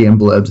European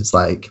blurbs, it's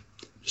like,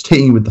 just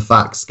hitting you with the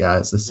facts,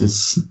 guys. This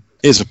is...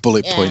 Here's a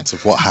bullet point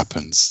of what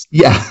happens.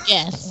 Yeah.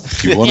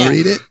 Yes. Do you want to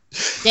read it?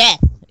 Yeah.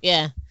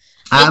 Yeah.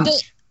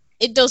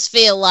 It does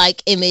feel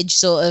like Image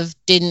sort of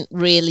didn't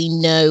really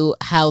know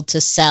how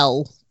to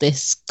sell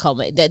this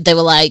comic. They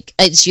were like,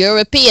 it's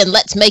European,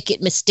 let's make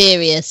it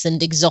mysterious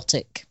and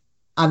exotic.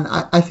 And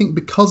I think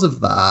because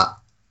of that,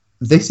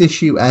 this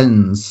issue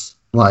ends,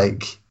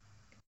 like,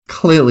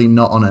 clearly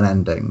not on an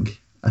ending.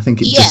 I think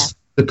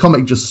the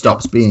comic just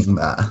stops being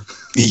there.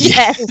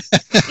 Yeah.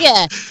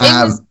 Yeah.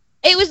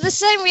 It was the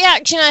same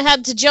reaction I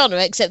had to John,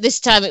 except this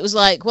time it was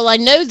like, well, I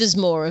know there's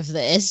more of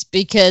this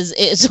because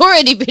it's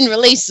already been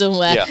released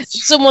somewhere. Yeah.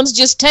 Someone's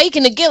just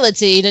taken a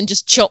guillotine and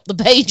just chopped the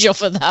page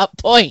off at that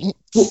point.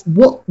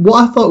 What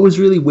I thought was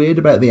really weird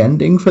about the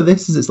ending for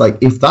this is it's like,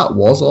 if that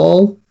was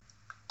all,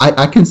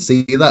 I can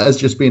see that as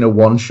just being a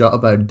one-shot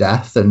about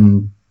death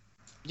and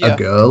a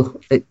girl.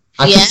 I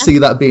can see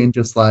that being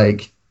just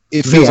like...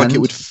 It feels like it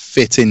would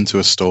fit into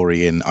a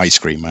story in Ice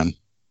Cream Man.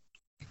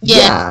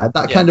 Yeah,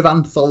 that kind of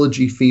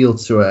anthology feel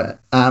to it.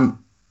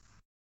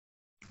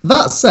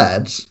 That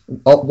said,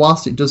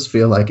 whilst it does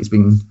feel like it's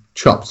been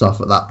chopped off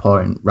at that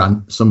point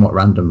somewhat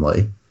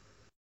randomly,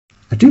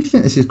 I do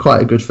think this is quite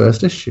a good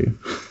first issue.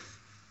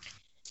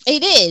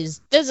 It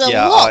is. There's a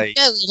lot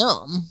going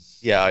on.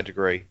 Yeah, I'd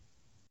agree.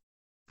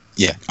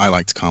 Yeah, I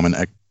liked Carmen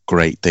a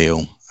great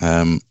deal.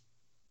 I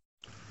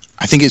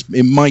think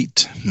it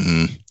might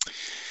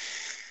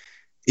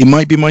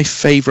be my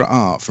favourite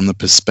art from the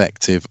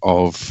perspective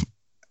of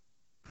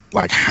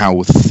like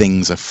how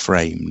things are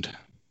framed.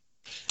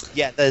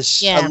 Yeah,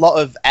 there's a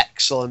lot of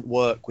excellent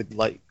work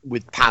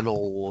with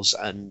panels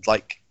and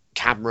like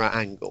camera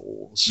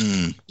angles.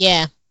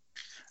 Yeah.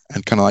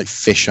 And kind of like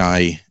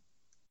fisheye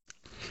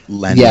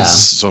lens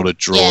sort of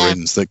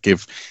drawings that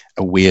give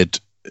a weird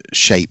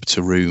shape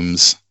to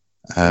rooms.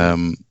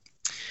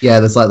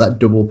 There's like that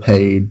double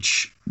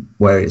page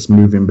where it's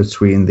moving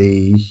between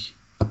the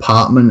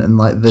apartment and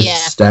like the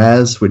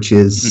stairs, which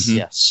is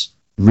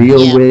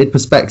weird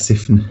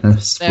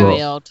perspectiveness.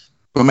 Very odd.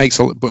 But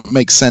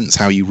makes sense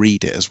how you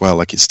read it as well.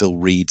 Like it still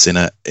reads in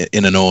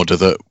an order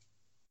that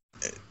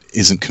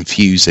isn't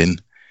confusing.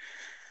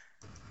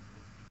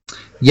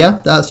 Yeah,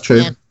 that's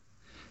true. Yeah.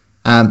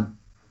 And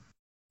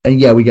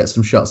we get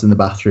some shots in the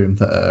bathroom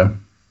that are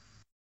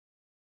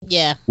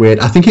weird.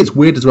 I think it's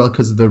weird as well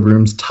because the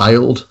room's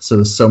tiled, so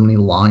there's so many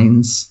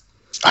lines.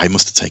 I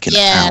must have taken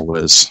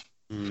hours.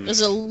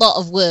 There's a lot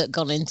of work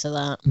gone into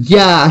that.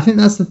 Yeah, I think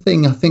that's the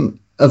thing. I think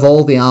of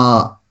all the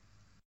art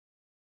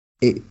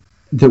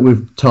that we're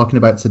talking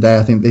about today,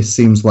 I think this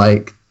seems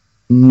like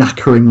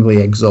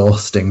knackeringly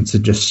exhausting to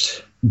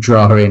just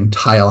draw in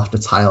tile after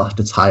tile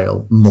after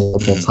tile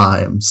multiple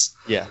times.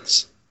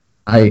 Yes.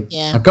 I've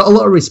got a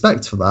lot of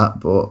respect for that,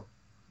 but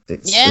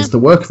it's the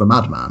work of a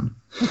madman.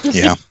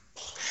 Yeah.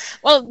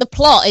 Well, the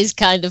plot is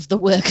kind of the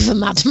work of a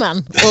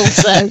madman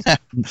also.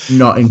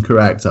 Not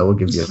incorrect, I will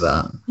give you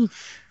that.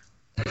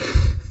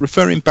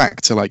 Referring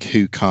back to like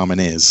who Carmen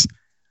is,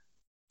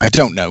 I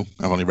don't know.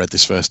 I've only read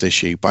this first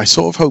issue, but I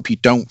sort of hope you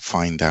don't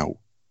find out.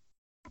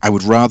 I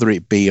would rather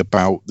it be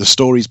about the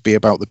stories be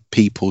about the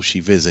people she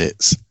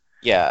visits.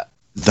 Yeah.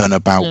 Than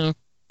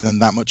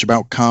that much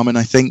about Carmen,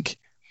 I think.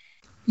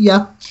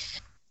 Yeah.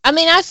 I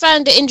mean, I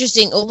found it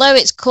interesting. Although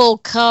it's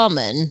called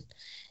Carmen,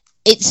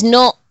 it's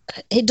not.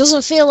 It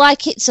doesn't feel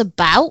like it's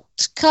about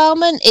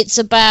Carmen. It's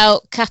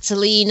about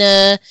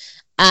Catalina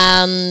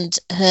and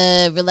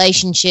her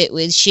relationship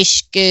with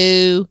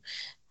Shishku.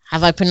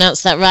 Have I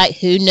pronounced that right?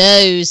 Who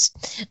knows?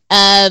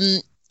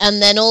 And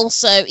then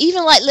also,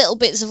 even like little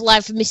bits of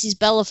life from Mrs.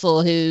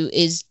 Bellafor, who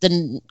is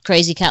the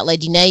crazy cat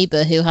lady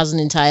neighbour who has an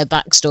entire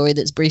backstory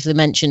that's briefly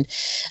mentioned.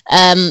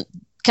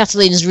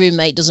 Catalina's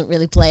roommate doesn't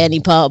really play any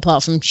part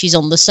apart from she's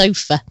on the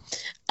sofa.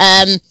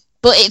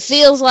 But it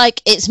feels like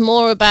it's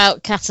more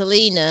about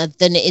Catalina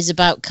than it is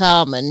about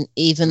Carmen,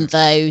 even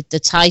though the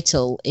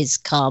title is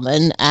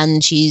Carmen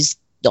and she's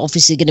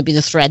obviously going to be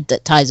the thread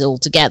that ties it all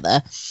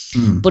together.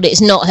 But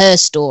it's not her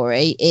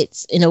story.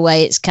 It's, in a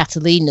way, it's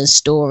Catalina's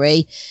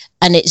story.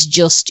 And it's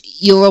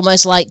just, you're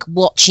almost like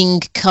watching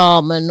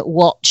Carmen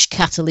watch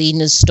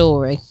Catalina's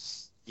story.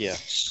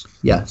 Yes.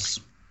 Yes.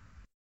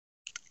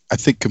 I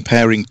think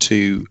comparing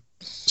to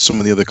some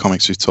of the other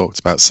comics we've talked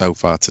about so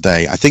far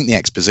today, I think the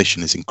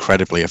exposition is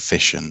incredibly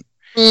efficient.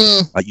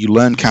 Like you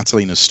learn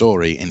Catalina's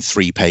story in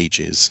 3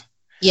 pages.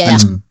 Yeah.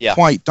 And it's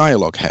quite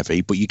dialogue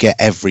heavy, but you get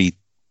every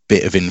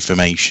bit of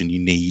information you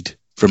need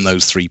from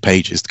those 3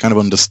 pages to kind of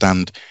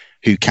understand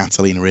who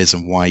Catalina is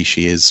and why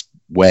she is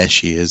where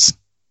she is.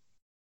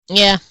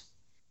 Yeah.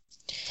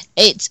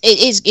 It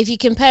is, if you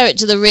compare it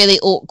to the really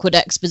awkward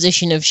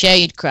exposition of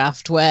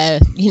Shadecraft, where,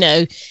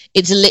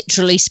 it's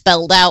literally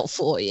spelled out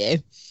for you.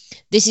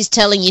 This is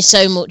telling you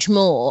so much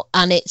more,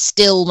 and it's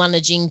still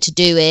managing to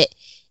do it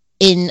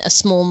in a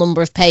small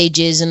number of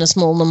pages and a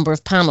small number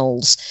of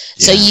panels.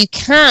 Yeah. So you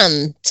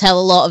can tell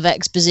a lot of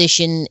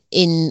exposition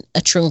in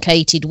a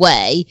truncated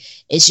way.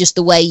 It's just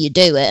the way you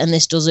do it, and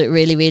this does it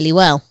really, really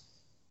well.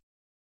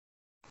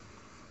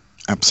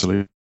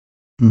 Absolutely.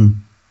 Oh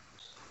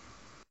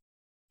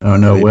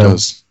no, It Will.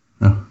 does.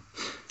 Oh.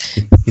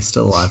 He's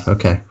still alive.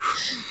 Okay.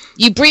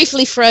 You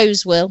briefly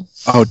froze, Will.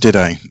 Oh, did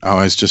I? Oh,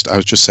 I was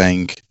just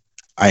saying.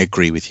 I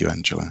agree with you,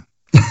 Angela.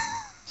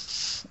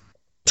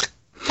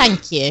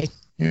 Thank you.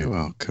 You're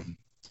welcome.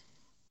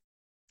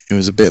 It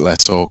was a bit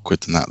less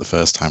awkward than that the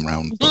first time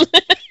round. But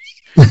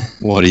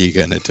what are you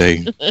going to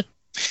do?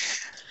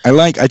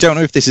 I don't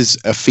know if this is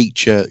a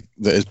feature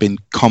that has been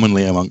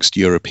commonly amongst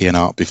European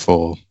art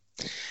before,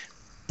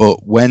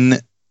 but when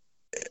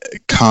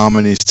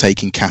Carmen is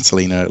taking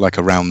Catalina like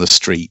around the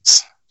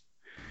streets,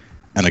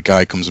 and a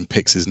guy comes and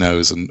picks his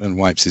nose and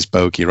wipes his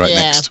bogey right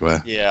next to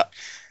her. Yeah.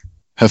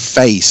 Her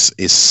face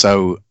is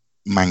so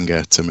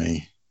manga to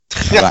me.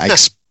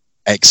 That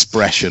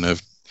expression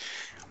of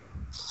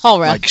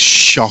horror, like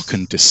shock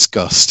and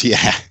disgust.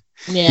 Yeah.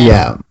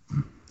 Yeah.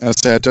 I'd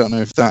say I don't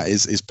know if that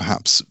is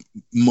perhaps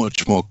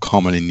much more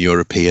common in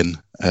European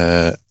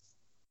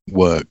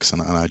works,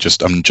 and I'm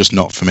just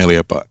not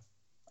familiar, but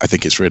I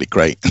think it's really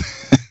great.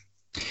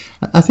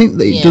 I think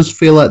that it does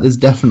feel like there's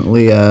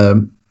definitely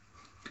a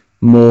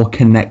more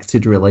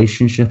connected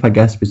relationship, I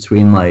guess,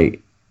 between like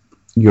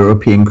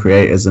European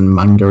creators and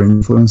manga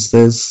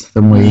influencers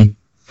than we.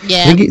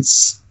 Yeah. I think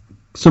it's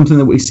something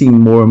that we see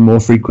more and more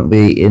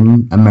frequently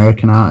in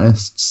American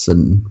artists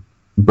and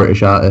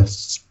British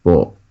artists,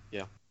 but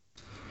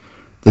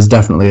there's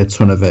definitely a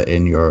ton of it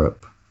in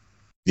Europe.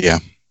 Yeah.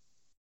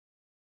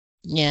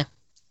 Yeah.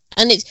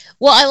 And it's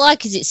what I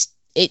like is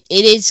it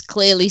is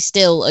clearly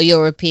still a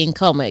European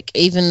comic,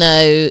 even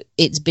though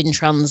it's been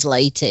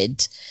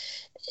translated.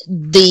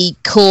 The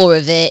core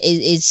of it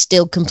is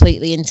still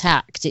completely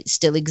intact. It's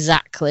still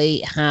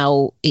exactly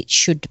how it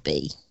should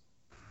be.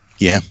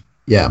 Yeah.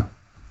 Yeah.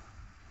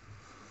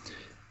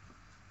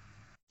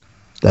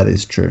 That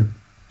is true.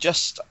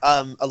 Just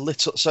a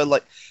little, so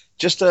like,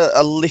 just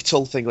a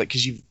little thing, like,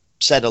 because you've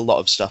said a lot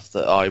of stuff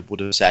that I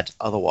would have said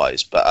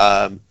otherwise,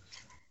 but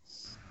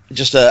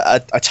just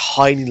a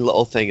tiny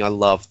little thing I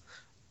love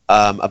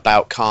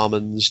about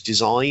Carmen's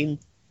design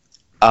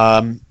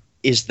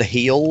is the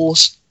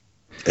heels.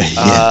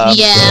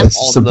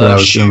 That's something I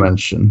was going to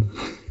mention.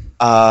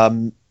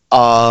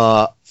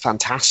 Are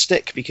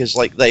fantastic because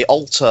like they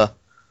alter,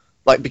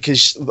 like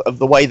because of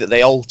the way that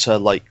they alter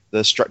like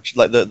the structure,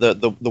 like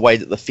the way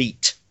that the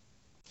feet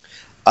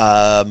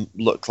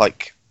look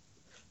like,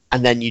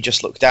 and then you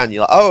just look down,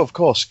 you're like, oh, of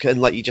course, and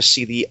like you just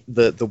see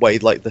the way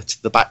like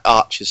the back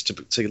arches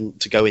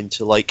to go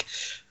into like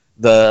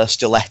the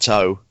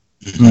stiletto,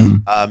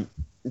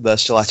 the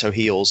stiletto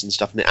heels and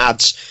stuff, and it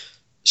adds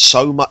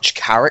so much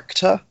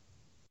character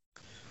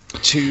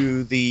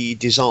to the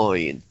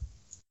design.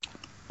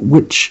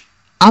 Which,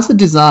 as a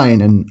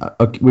design, and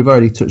we've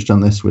already touched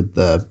on this with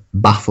the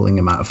baffling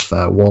amount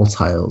of wall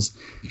tiles,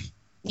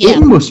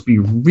 it must be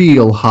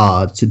real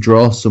hard to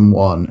draw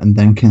someone and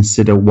then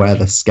consider where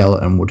the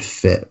skeleton would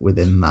fit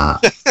within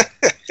that.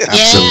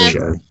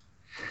 Absolutely.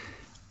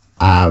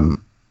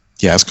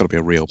 Yeah, it's got to be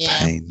a real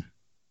pain.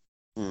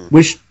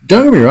 Which,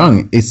 don't get me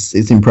wrong, it's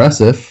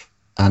impressive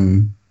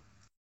and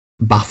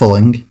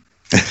baffling.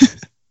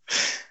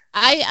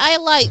 I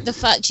like the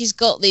fact she's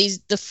got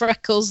the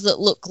freckles that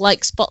look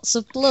like spots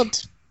of blood.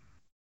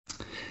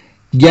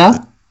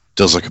 Yeah.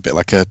 Does look a bit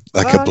like a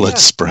blood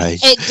spray.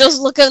 It does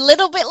look a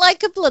little bit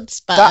like a blood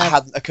spatter. That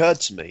hadn't occurred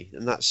to me,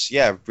 and that's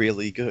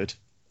really good.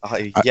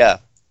 I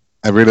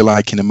really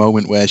like in a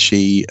moment where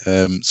she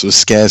sort of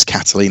scares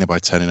Catalina by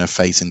turning her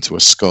face into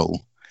a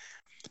skull,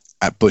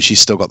 but she's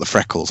still got the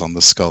freckles on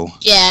the skull.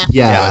 Yeah.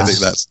 I think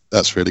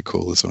that's really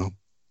cool as well.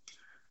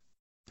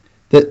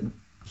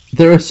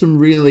 There are some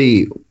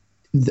really,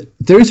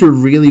 there is a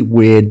really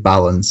weird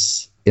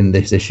balance in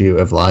this issue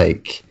of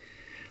like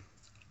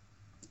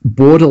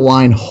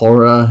borderline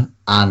horror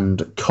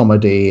and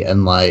comedy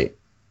and like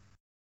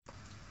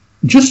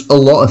just a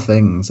lot of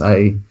things.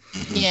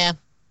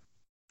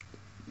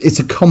 It's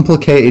a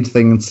complicated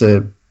thing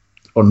to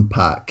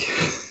unpack.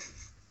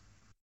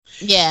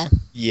 Yeah.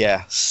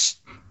 Yes.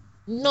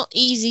 Not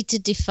easy to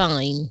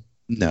define.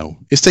 No,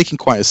 it's taking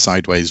quite a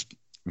sideways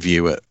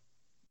view at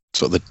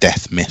sort of the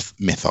death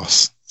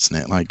mythos, isn't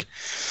it? Like,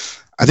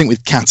 I think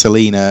with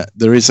Catalina,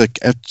 there is a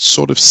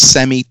sort of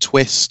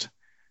semi-twist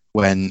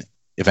when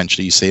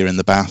eventually you see her in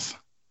the bath.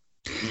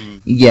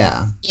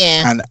 Yeah.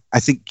 And I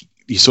think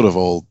you sort of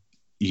all,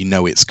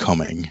 it's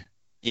coming.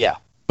 Yeah.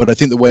 But I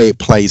think the way it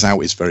plays out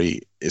is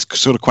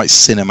sort of quite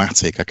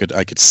cinematic.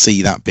 I could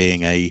see that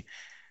being a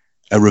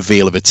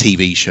reveal of a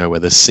TV show where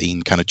the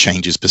scene kind of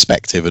changes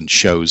perspective and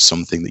shows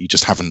something that you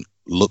just haven't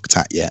looked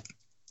at yet.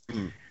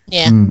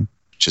 Yeah.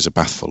 Which is a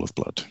bath full of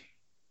blood.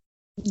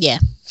 Yeah.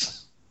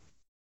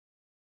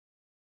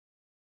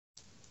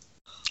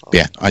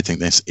 Yeah, I think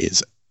this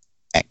is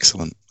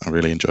excellent. I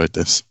really enjoyed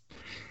this.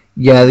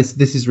 Yeah,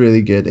 this is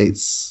really good.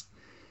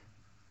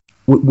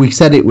 We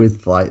said it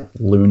with like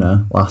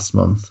Luna last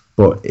month,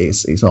 but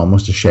it's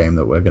almost a shame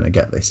that we're going to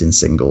get this in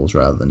singles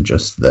rather than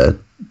just the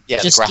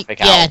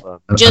graphic album.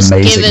 Just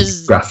amazing give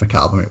us graphic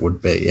album it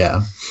would be.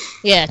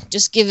 Yeah,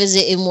 just give us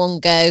it in one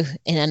go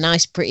in a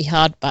nice, pretty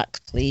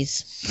hardback,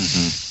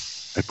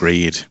 please.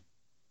 Agreed.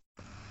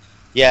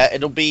 Yeah,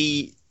 it'll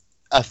be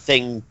a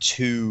thing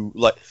to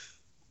like.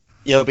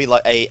 It'll be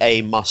like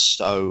a must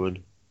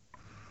own.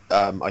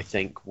 I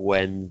think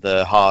when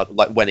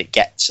when it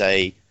gets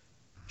a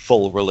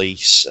full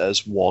release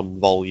as one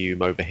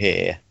volume over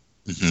here.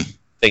 Mm-hmm.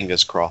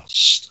 Fingers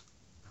crossed.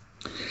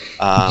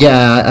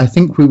 Yeah, I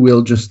think we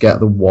will just get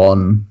the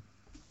one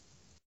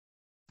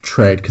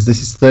trade because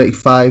this is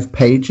 35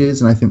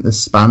 pages, and I think the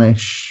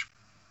Spanish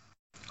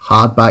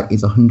hardback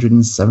is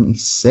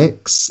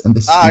 176, and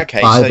this is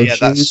 5 issues.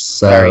 That's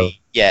very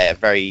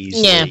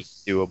easily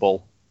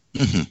doable.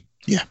 Mm-hmm.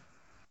 Yeah,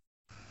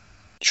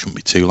 shouldn't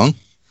be too long.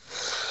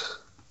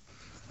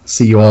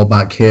 See you all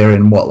back here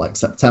in what,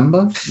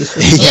 September?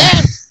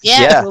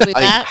 Yeah, we'll be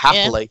back.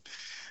 Happily.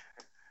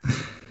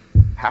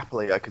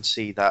 Happily, I could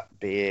see that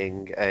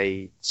being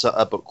a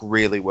book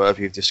really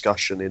worthy of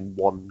discussion in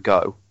one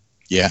go.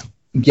 Yeah,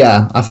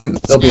 I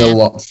think there'll be a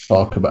lot to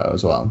talk about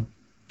as well.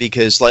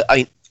 Because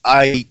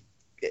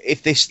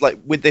if this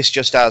with this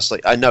just as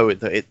I know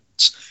that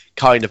it's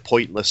kind of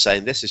pointless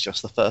saying this is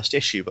just the first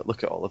issue, but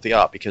look at all of the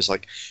art because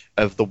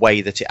of the way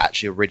that it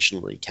actually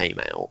originally came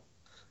out,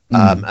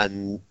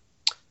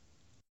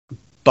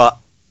 but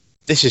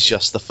this is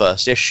just the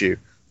first issue.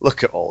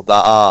 Look at all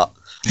that art.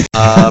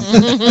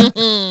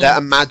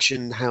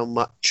 Imagine how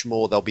much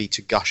more there'll be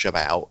to gush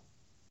about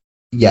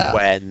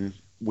when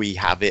we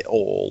have it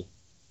all.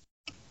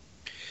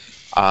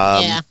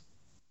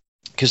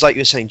 Because like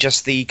you were saying,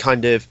 just the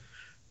kind of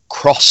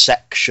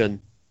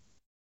cross-section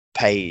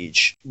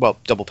page,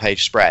 double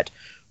page spread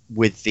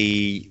with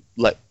the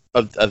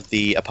of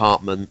the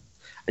apartment,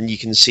 and you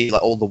can see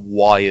all the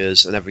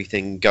wires and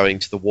everything going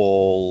to the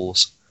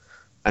walls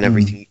and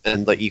everything,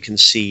 and you can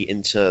see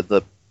into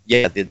the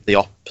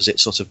opposite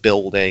sort of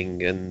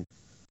building and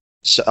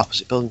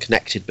opposite building,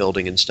 connected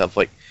building and stuff.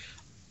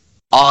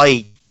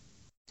 I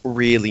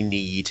really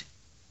need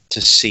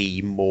to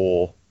see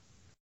more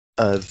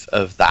of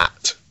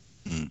that.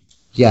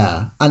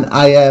 Yeah, and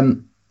I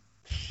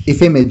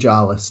if Image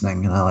are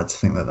listening, and I like to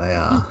think that they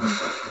are,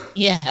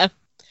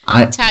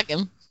 I tag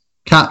them.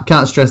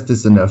 Can't stress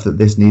this enough that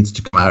this needs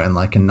to come out in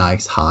a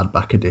nice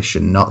hardback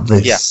edition, not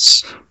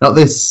this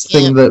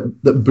thing that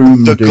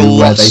Boom the do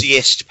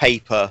glossiest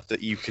paper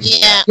that you can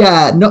get.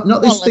 Yeah,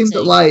 not this thing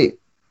that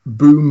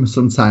Boom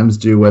sometimes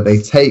do where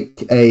they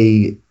take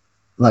a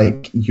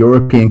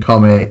European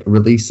comic,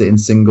 release it in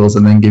singles,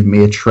 and then give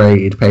me a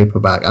trade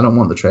paperback. I don't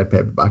want the trade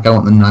paperback. I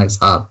want the nice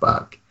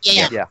hardback.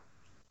 Yeah.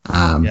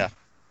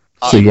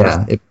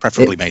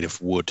 Preferably made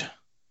of wood.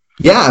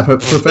 Yeah,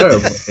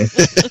 preferably.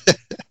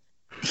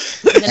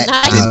 The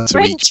nice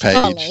French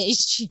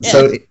polish. Yeah.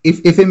 So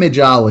if Image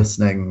are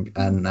listening,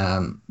 and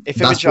if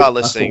Image are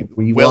listening,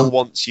 Will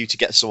wants you to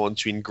get someone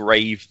to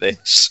engrave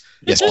this.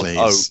 Yes, please.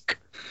 Oak.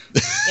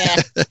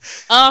 Yeah,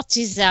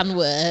 artisan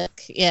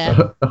work.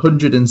 Yeah,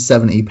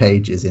 170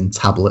 pages in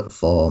tablet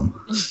form.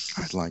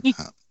 I'd like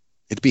that.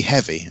 It'd be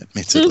heavy,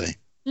 admittedly.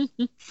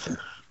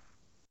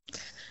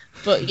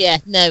 But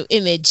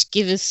Image,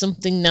 give us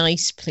something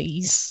nice,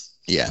 please.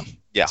 Yeah,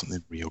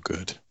 something real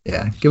good.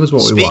 Yeah, give us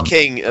what we want.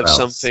 Speaking of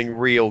something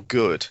real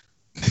good,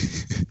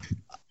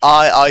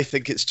 I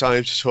think it's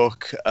time to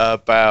talk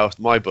about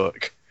my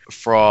book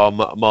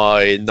from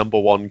my number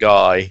one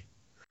guy,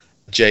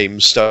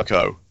 James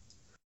Stokoe,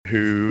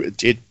 who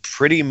did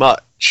pretty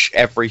much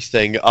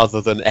everything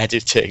other than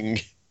editing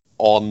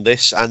on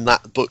this, and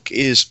that book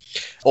is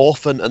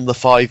Orphan and the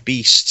Five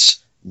Beasts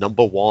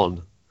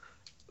 #1.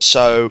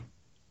 So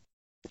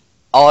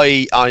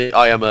I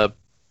am a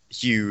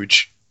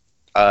huge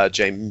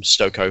James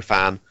Stokoe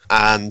fan,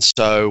 and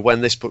so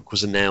when this book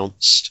was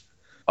announced,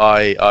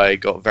 I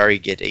got very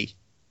giddy.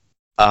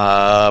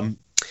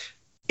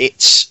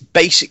 It's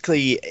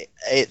basically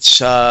a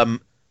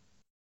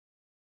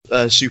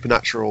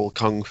supernatural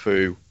kung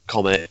fu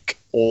comic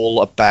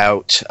all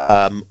about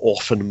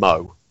Orphan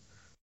Mo,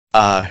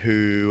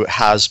 who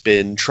has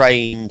been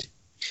trained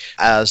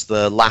as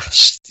the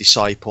last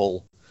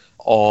disciple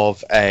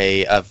of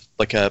a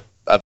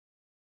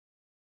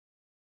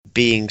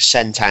being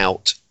sent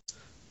out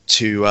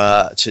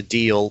to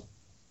deal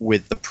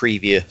with the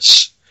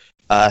previous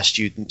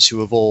students who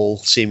have all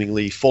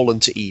seemingly fallen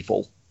to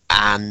evil,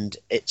 and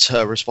it's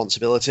her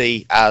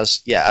responsibility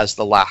as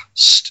the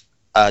last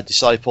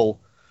disciple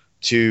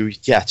to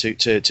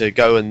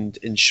go and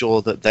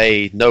ensure that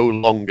they no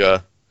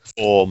longer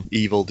perform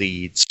evil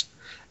deeds.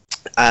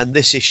 And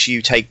this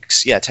issue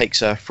takes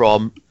her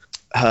from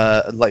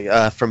her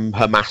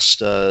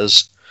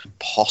master's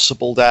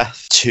possible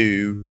death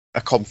to a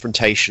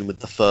confrontation with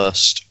the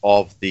first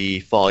of the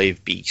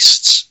five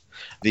beasts,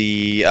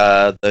 the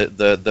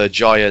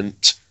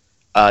giant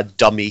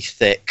dummy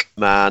thick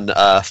man,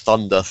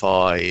 Thunder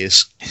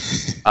Thighs.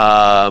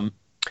 I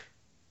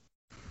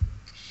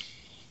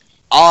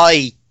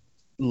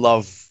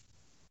love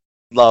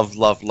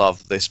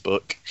this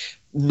book,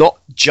 not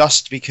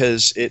just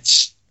because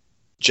it's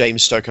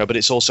James Stokoe, but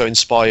it's also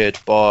inspired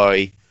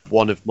by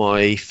one of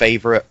my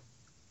favourite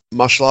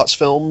martial arts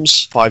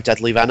films, Five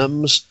Deadly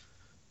Venoms,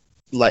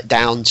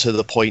 down to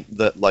the point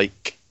that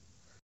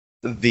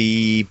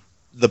the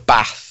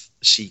bath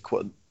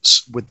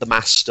sequence with the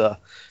Master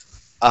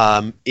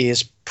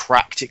is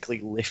practically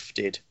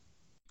lifted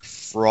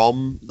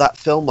from that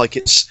film. Like,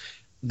 it's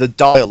the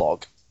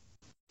dialogue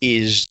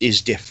is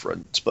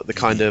different, but the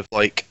kind of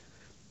like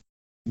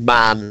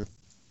man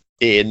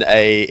in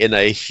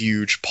a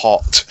huge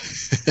pot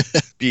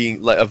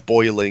being like of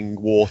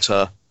boiling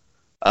water,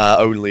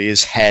 only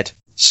his head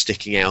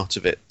sticking out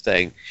of it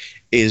thing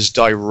is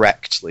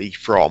directly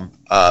from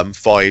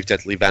Five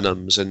Deadly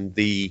Venoms, and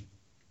the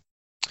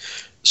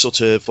sort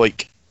of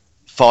like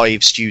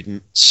five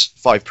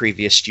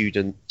previous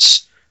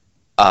students,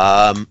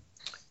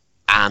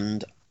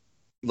 and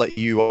like,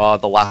 you are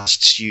the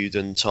last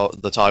student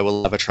that I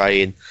will ever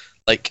train.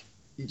 Like,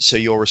 so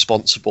you're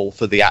responsible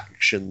for the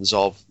actions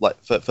of,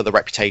 like, for the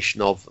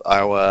reputation of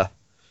our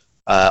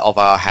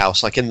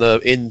house. Like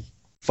in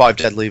Five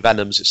Deadly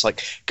Venoms, it's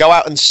like, go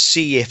out and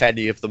see if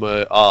any of them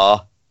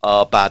are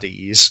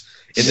baddies.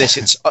 In this,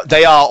 it's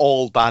they are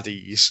all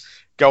baddies.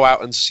 Go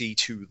out and see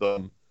to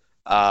them.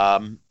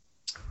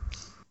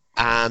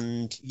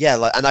 And yeah,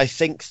 like, and I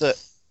think that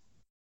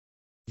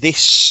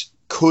this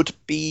could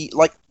be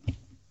like,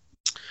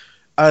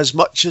 as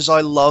much as I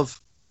love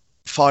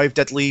Five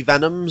Deadly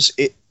Venoms,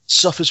 it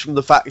suffers from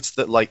the fact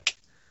that, like,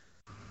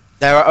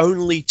 there are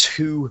only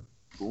two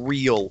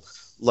real,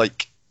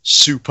 like,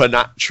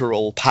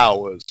 supernatural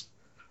powers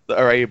that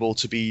are able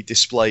to be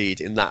displayed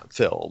in that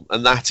film,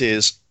 and that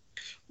is,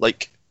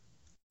 like,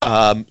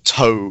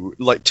 Toad,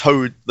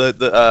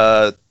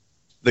 the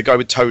guy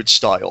with Toad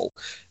style,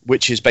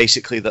 which is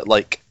basically that,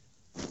 like,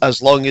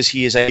 as long as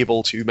he is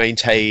able to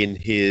maintain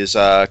his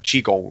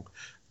qigong,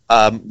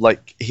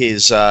 like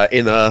his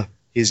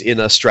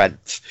inner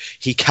strength,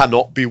 he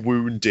cannot be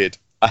wounded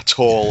at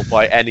all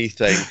by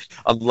anything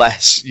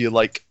unless you,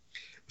 like,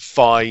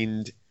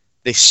 find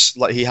this,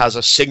 like, he has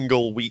a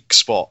single weak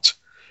spot,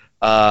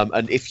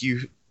 and if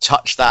you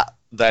touch that,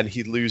 then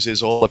he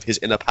loses all of his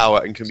inner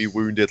power and can be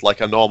wounded like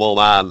a normal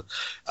man,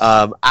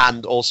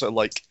 and also,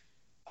 like,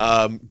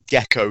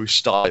 gecko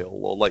style,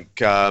 or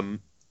like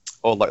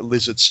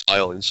lizard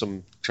style in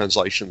some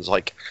translations.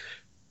 Like,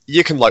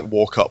 you can, like,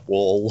 walk up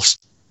walls,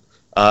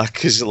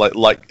 because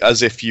like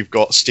as if you've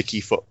got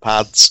sticky foot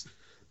pads,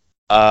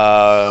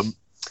 but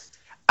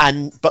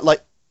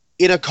like,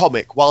 in a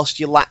comic, whilst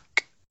you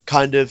lack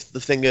kind of the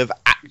thing of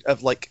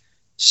like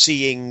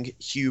seeing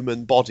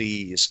human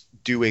bodies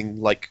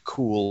doing, like,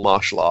 cool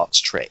martial arts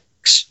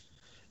tricks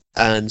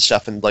and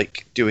stuff, and,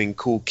 like, doing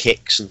cool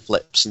kicks and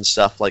flips and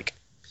stuff, like,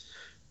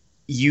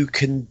 you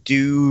can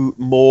do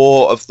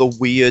more of the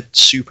weird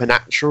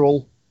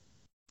supernatural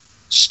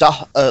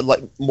stuff,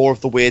 like, more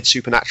of the weird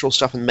supernatural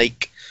stuff, and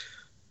make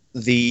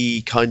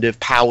the kind of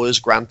powers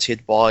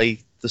granted by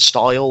the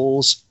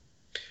styles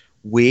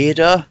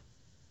weirder.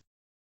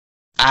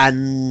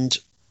 And,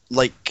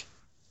 like,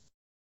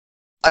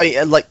 I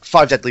mean, like,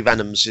 Five Deadly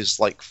Venoms is,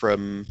 like,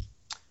 from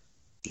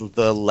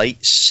the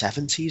late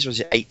 70s, or is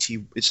it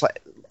 80? It's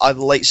like either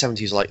late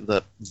 70s or, like,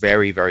 the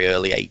very, very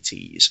early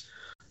 80s.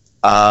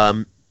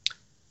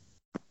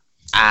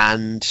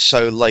 And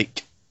so,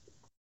 like,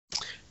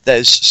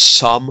 there's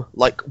some,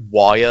 like,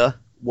 wire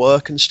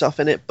work and stuff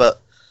in it, but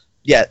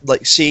yeah,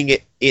 like, seeing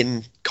it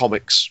in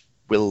comics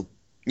will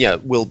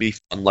be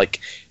fun. Like,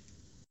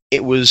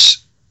 it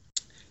was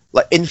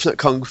like Infinite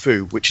Kung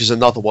Fu, which is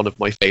another one of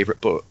my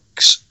favorite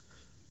books,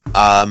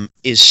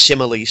 is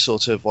similarly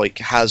sort of, like,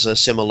 has a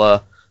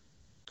similar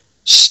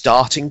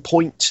starting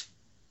point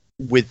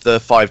with the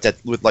Five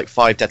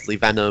Deadly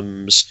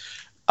Venoms,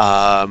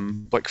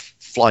 like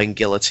Flying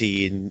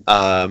Guillotine,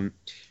 Shaolin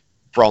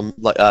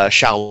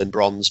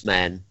Bronze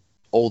Men,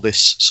 all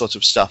this sort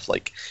of stuff,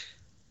 like.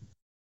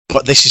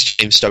 But this is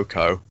James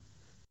Stokoe,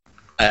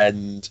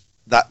 and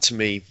that, to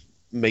me,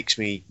 makes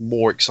me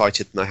more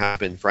excited than I have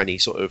been for any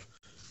sort of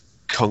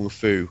kung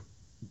fu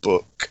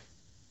book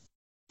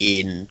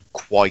in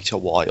quite a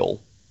while.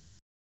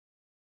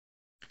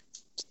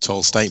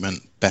 Tall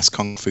statement. Best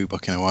kung fu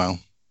book in a while.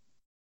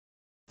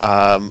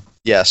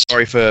 Yeah,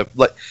 sorry for,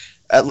 like,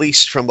 at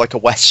least from, like, a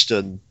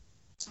Western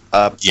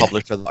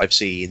publisher that I've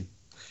seen.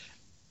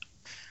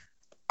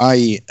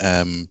 I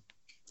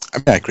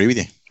agree with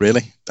you.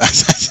 Really, I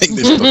think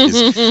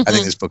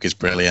this book is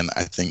brilliant.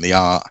 I think the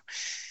art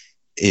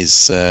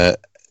is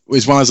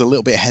was when I was a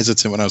little bit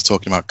hesitant when I was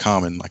talking about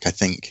Carmen. Like, I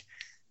think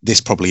this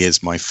probably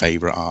is my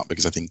favorite art,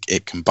 because I think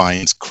it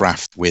combines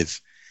craft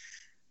with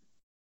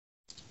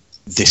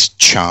this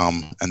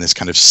charm and this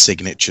kind of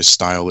signature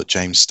style that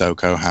James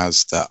Stokoe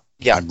has that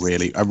I'm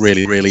really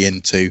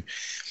into.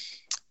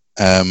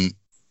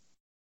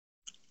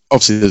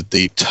 Obviously,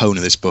 the tone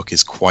of this book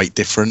is quite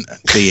different.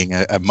 Being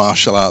a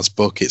martial arts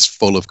book, it's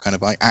full of kind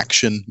of, like,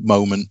 action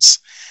moments.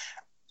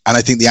 And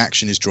I think the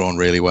action is drawn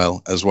really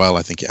well as well.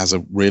 I think it has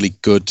a really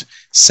good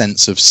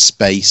sense of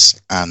space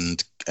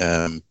and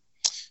kind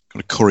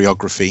of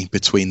choreography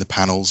between the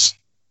panels.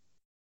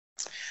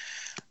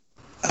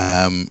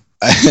 I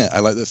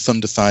like that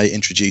Thunderthigh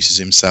introduces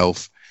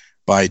himself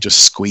by just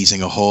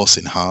squeezing a horse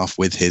in half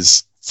with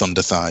his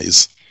thunder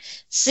thighs.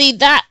 See,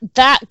 that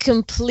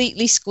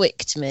completely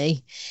squicked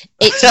me.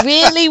 It's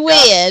really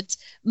weird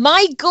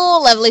My gore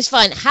level is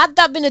fine. Had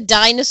that been a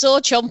dinosaur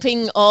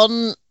chomping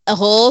on a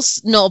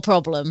horse, not a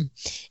problem.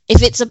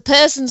 If it's a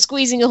person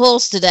squeezing a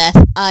horse to death,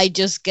 I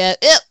just go,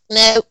 oh,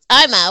 no,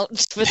 I'm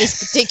out for this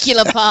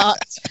particular part.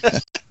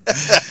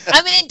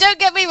 I mean, don't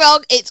get me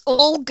wrong, it's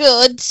all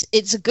good.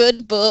 It's a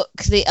good book.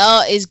 The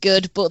art is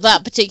good, but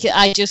that particular,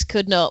 I just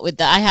could not with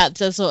that. I had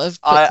to sort of.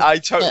 I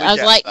totally. I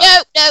was like,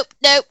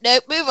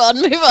 nope. Move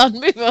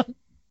on.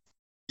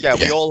 Yeah,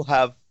 we all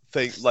have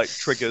things like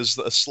triggers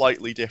that are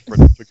slightly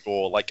different for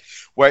gore, like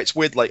where it's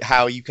weird, like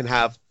how you can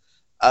have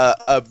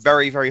a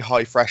very, very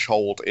high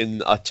threshold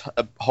in a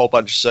whole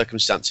bunch of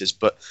circumstances,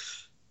 but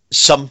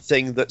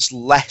something that's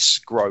less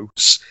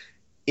gross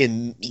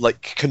in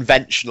like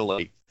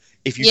conventionally.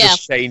 If you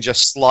just change a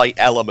slight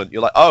element,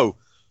 you're like, oh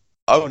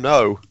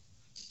no.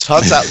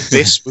 Turns out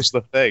this was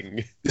the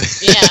thing.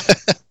 Yeah.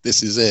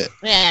 This is it.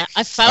 Yeah,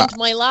 I found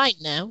my line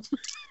now.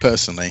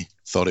 Personally,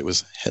 thought it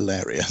was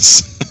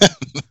hilarious.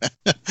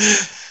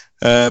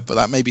 But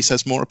that maybe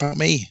says more about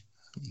me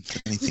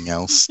than anything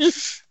else.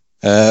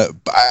 But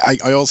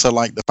I also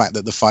like the fact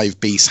that the 5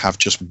 beasts have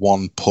just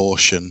one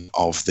portion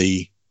of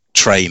the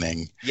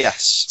training.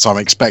 Yes. So I'm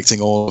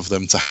expecting all of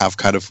them to have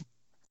kind of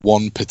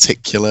one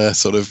particular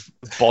sort of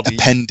body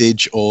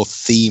appendage or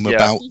theme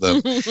about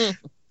them.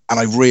 And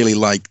I really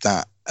like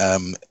that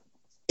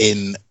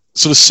in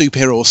sort of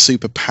superhero or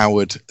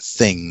super-powered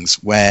things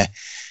where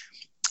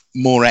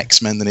more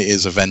X-Men than it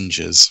is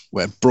Avengers,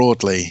 where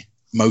broadly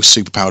most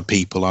superpowered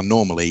people are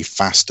normally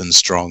fast and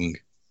strong,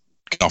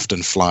 can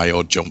often fly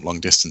or jump long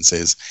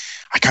distances.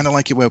 I kind of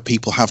like it where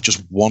people have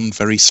just one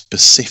very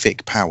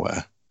specific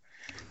power,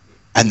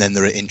 and then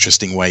there are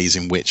interesting ways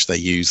in which they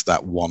use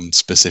that one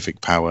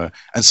specific power,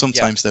 and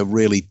sometimes they're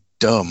really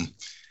dumb.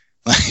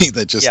 Like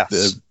they're just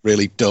they're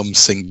really dumb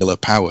singular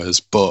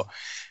powers, but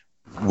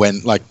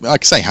when, like I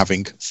say,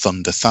 having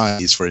thunder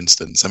thighs, for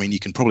instance, I mean, you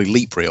can probably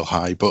leap real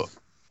high, but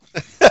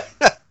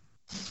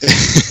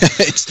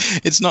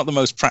it's not the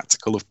most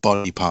practical of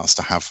body parts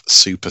to have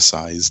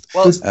supersized.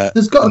 Well,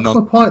 there's got to come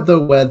a point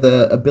though where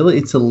the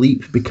ability to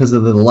leap because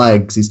of the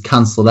legs is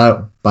cancelled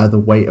out by the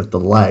weight of the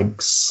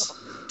legs.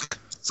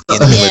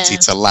 Inability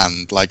to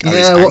land, like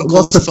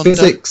what's the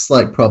physics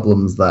like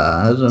problems there?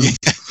 I don't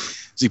know.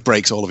 He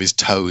breaks all of his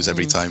toes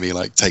every time he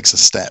like takes a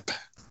step.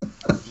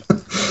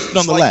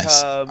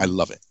 Nonetheless, I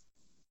love it.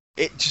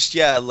 It just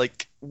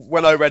like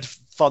when I read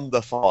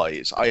Thunder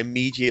Thighs, I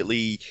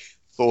immediately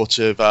thought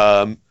of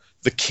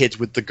The Kid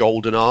with the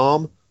Golden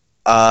Arm,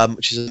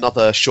 which is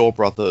another Shaw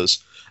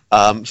Brothers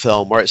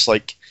film where it's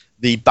like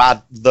the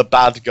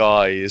bad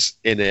guys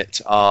in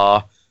it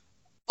are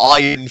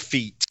iron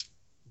feet,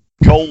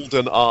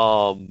 golden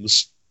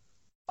arms,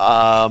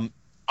 iron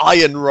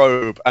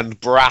robe, and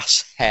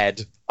brass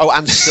head. Oh,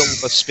 and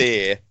silver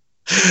spear.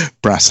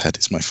 Brass head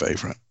is my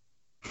favourite.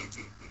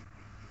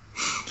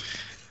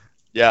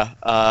 Yeah,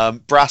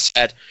 brass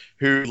head,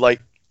 who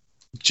like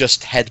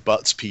just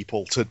headbutts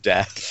people to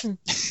death.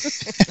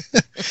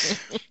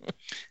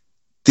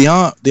 The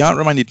art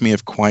reminded me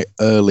of quite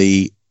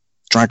early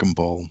Dragon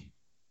Ball.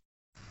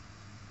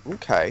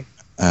 Okay.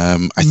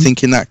 I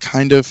think in that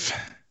kind of,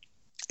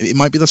 it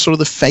might be the sort of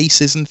the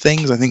faces and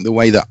things. I think the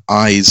way that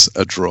eyes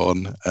are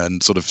drawn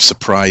and sort of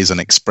surprise and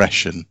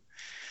expression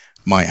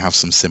might have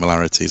some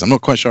similarities. I'm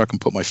not quite sure I can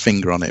put my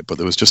finger on it, but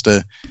there was just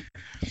a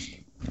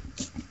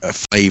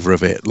flavour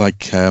of it,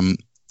 like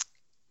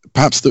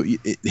perhaps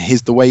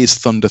the way his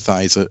thunder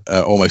thighs are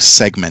almost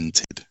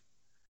segmented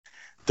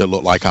that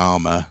look like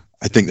armor.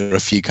 I think there are a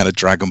few kind of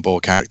Dragon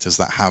Ball characters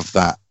that have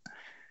that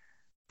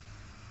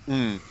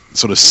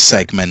sort of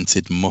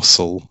segmented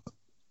muscle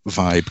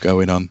vibe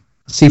going on.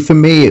 See, for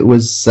me, it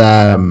was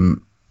oh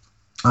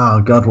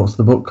god, what's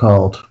the book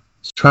called?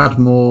 It's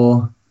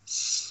Tradmore,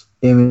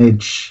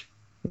 Image,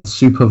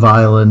 Super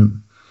Violent,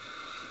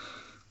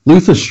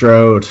 Luther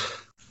Strode.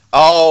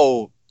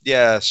 Oh,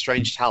 yeah,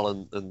 Strange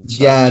Talent and such.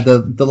 Yeah,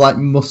 the like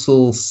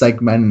muscle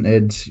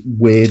segmented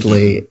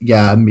weirdly.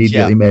 Yeah,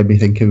 immediately made me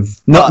think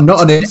of not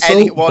an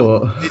insult.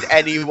 But did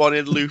anyone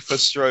in Luther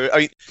Strode? I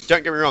mean,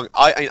 don't get me wrong.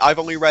 I've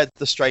only read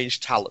The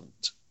Strange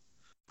Talent,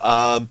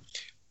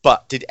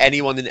 but did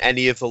anyone in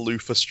any of the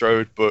Luther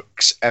Strode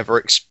books ever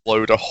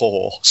explode a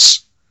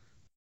horse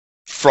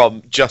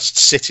from just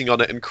sitting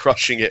on it and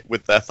crushing it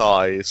with their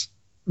thighs?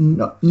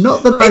 Not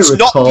that I it's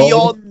recall, not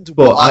beyond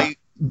but what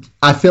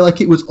I feel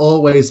like it was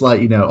always like,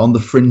 on the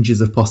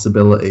fringes of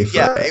possibility.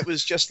 It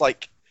was just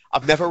like,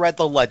 I've never read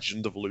The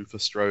Legend of Luther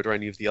Strode or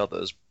any of the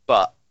others,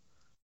 but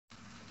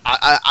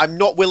I'm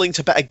not willing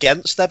to bet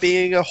against there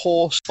being a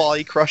horse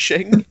thigh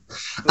crushing.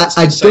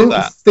 I don't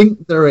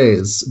think there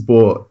is,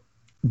 but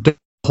don't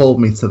hold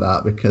me to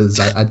that because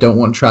I don't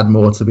want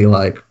Tradmore to be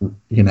like,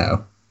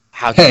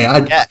 hey,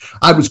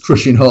 I was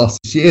crushing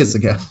horses years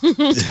ago.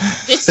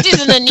 This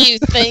isn't a new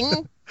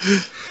thing.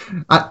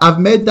 I've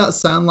made that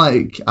sound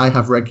like I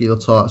have regular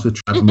talks with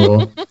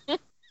Tradmore.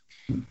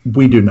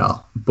 We do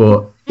not.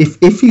 But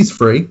if he's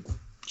free,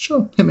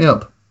 sure, hit me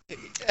up.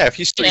 Yeah, if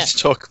he's free to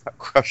talk about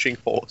crushing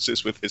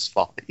horses with his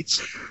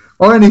thighs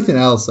or anything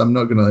else, I'm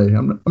not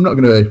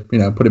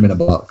gonna put him in a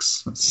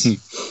box.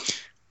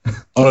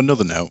 On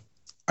another note,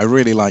 I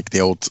really like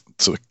the old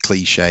sort of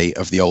cliche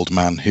of the old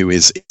man who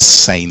is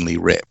insanely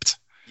ripped.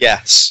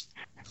 Yes.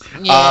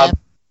 Yeah.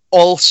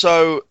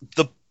 Also,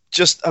 the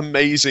just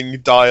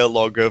amazing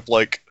dialogue of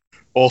like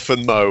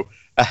Orphan Mo,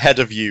 ahead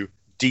of you,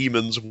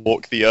 demons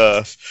walk the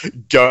earth,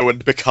 go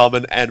and become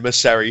an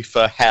emissary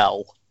for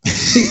hell.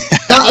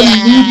 That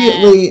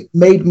immediately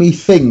made me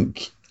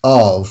think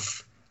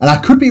of, and I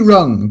could be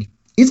wrong,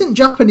 isn't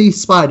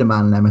Japanese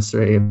Spider-Man an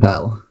emissary of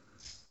hell?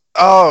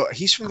 Oh,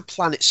 he's from the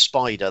planet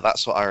Spider.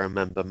 That's what I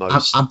remember I'm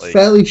mostly.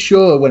 fairly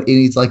sure when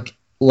in his like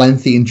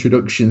lengthy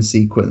introduction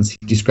sequence, he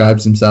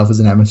describes himself as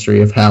an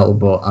emissary of hell,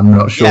 but I'm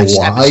not sure Yes,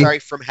 why. emissary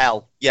from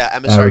hell. Yeah,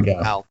 emissary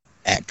from hell.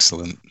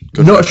 Excellent.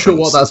 I'm not sure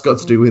what that's got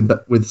to do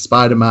with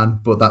Spider-Man,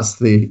 but that's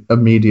the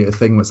immediate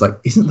thing. Was like,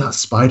 isn't that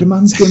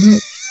Spider-Man's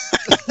gimmick?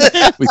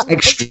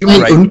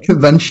 Extremely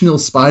unconventional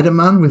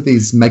Spider-Man with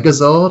his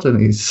Megazord and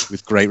his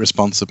with great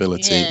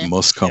responsibility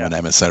must come Yeah. an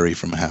emissary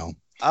from hell.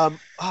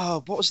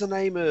 What was the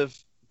name of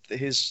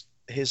his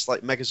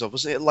like Megazord?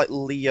 Was it like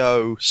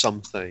Leo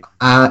something?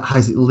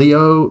 Is it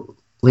Leo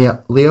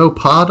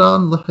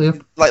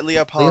Leopardon? Like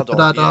Leopardon.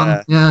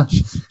 Leopardon, Yeah.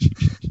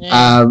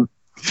 Yeah.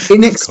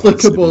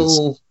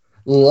 Inexplicable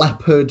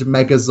leopard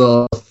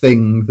Megazord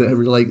thing that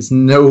relates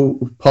no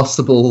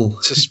possible.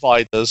 To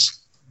spiders.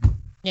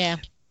 Yeah.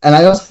 And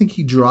I also think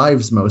he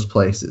drives most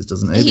places,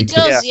 doesn't he? He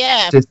Because does,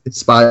 yeah. it's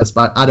spider.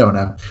 I don't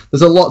know.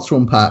 There's a lot to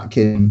unpack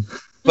in.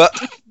 But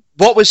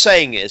what we're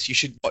saying is, you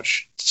should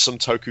watch some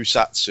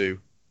tokusatsu,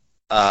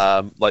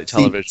 like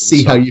television.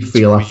 See how stuff. you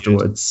feel It's really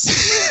good.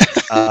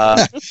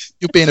 afterwards.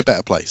 You'll be in a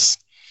better place.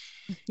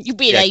 You'll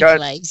be in Yeah, a go-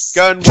 place.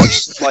 Go and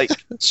watch like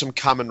some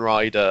Kamen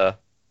Rider.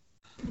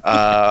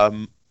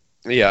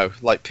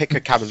 Like pick a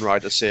Kamen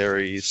Rider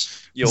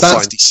series. You'll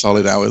That's- 60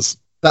 solid hours.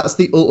 That's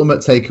the ultimate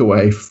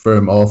takeaway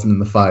from Orphan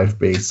and the Five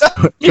Beasts.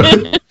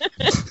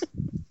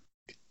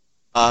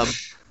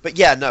 But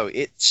yeah, no,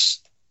 it's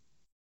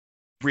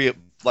real.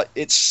 Like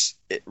it's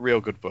a real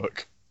good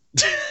book.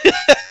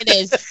 It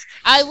is.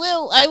 I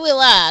will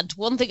add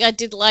one thing I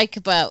did like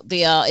about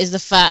the art is the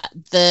fact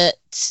that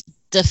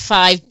the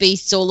five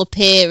beasts all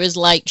appear as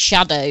like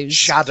shadows.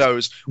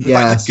 Shadows, with,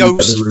 Yeah, like so you the get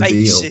ghost the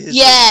reveal. faces.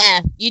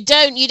 Yeah, you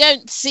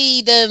don't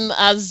see them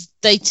as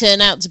they turn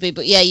out to be,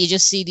 but yeah, you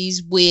just see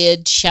these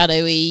weird,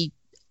 shadowy,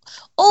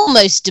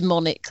 almost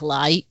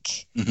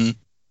demonic-like hmm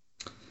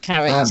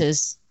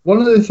characters. One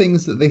of the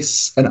things that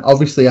this, and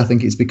obviously I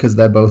think it's because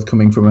they're both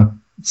coming from a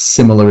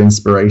similar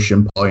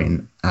inspiration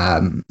point,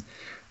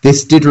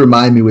 this did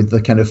remind me with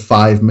the kind of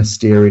five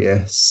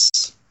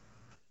mysterious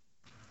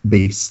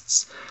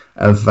beasts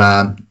of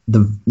the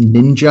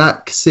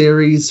Ninjak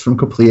series from a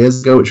couple of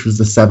years ago, which was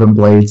the Seven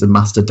Blades of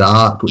Master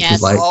Dark, which Yes.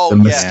 was like Oh,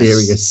 the yes.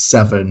 mysterious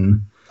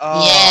seven,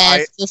 Oh,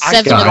 Yes, the I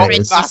Seven forgot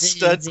Apprentices,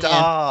 Master yeah.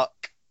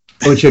 Dark.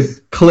 which are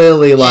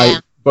clearly like Yeah.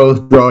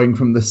 both drawing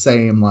from the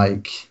same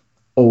like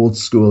old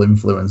school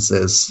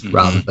influences Mhm.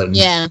 rather than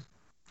Yeah.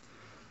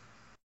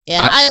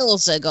 Yeah, I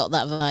also got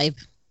that vibe.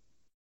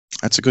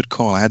 That's a good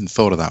call. I hadn't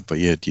thought of that, but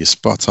you're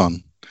spot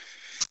on.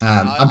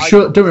 I'm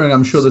sure. Don't worry,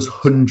 I'm sure there's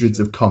hundreds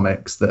of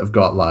comics that have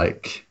got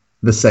like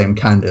the same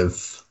kind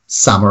of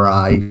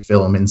samurai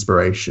film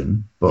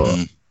inspiration. But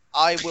Mm.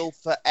 I will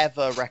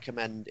forever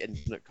recommend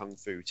Infinite Kung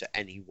Fu to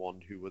anyone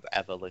who would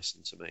ever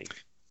listen to me.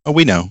 Oh,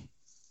 we know.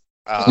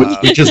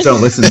 we just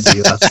don't listen to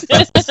you.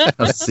 That's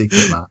a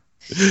secret,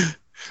 Matt.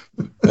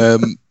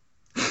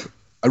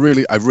 I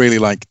really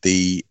like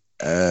the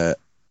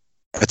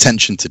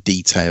attention to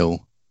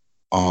detail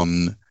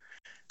on,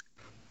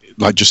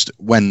 like, just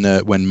when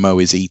Mo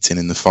is eating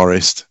in the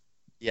forest,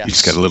 Yes. you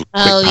just get a little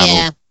Oh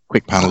yeah.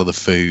 quick panel of the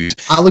food.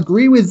 I'll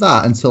agree with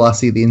that until I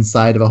see the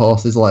inside of a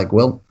horse's leg.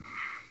 Well,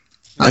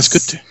 That's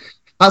good. Too.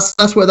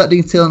 That's where that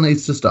detail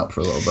needs to stop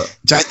for a little bit.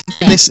 I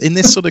think in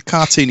this sort of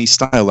cartoony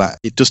style, that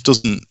it just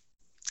doesn't.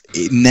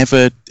 It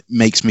never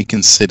makes me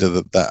consider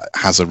that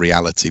has a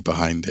reality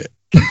behind it.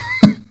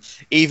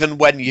 Even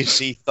when you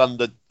see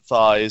Thunder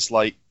Thighs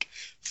like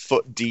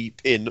foot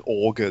deep in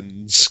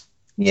organs.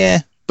 Yeah,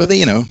 but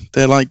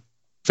they're like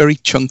very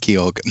chunky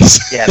organs.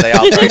 Yeah, they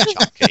are very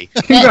chunky.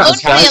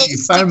 Congrats, guys! You unrealistic.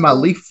 found my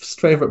least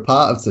favourite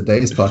part of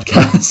today's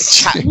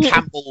podcast.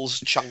 Campbell's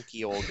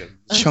chunky organs.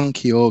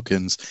 Chunky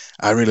organs.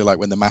 I really like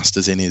when the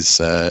master's in his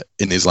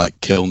like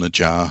Kilner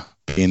jar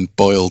being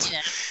boiled,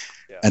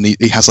 Yeah. and he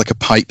has like a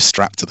pipe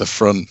strapped to the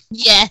front,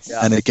 Yes.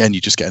 Yeah. and again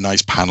you just get a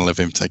nice panel of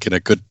him taking a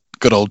good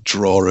old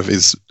draw of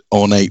his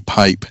ornate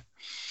pipe.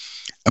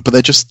 But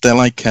they're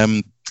like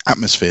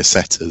atmosphere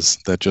setters.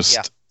 They're just.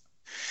 Yeah.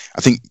 I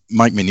think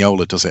Mike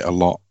Mignola does it a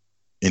lot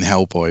in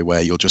Hellboy,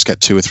 where you'll just get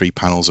 2 or 3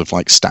 panels of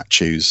like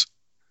statues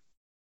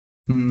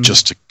Hmm.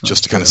 just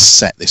to kind of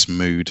set this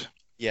mood.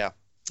 Yeah.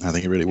 I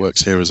think it really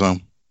works here as well.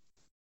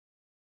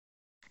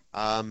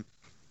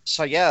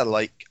 So yeah,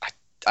 like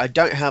I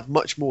don't have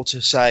much more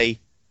to say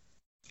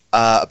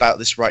about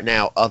this right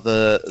now,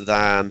 other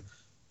than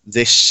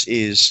this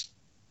is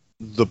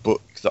the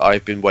book that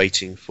I've been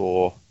waiting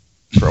for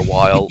a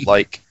while.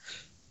 Like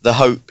the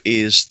hope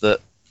is that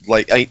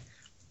like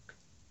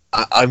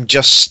I'm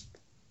just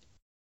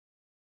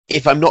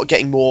if I'm not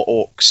getting more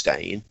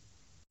Orcstain,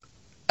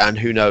 and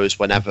who knows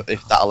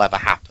if that'll ever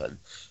happen,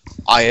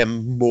 I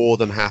am more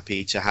than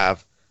happy to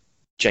have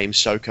James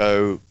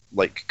Stokoe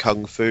like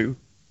kung fu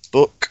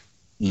book.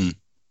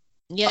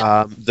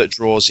 Yeah. That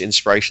draws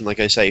inspiration, like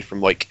I say,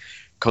 from like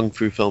kung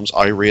fu films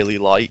I really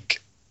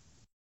like.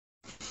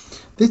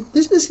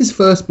 This is his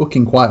first book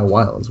in quite a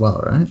while as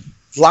well, right?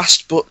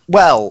 The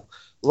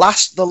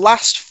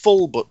last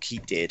full book he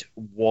did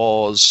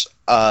was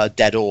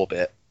Dead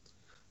Orbit.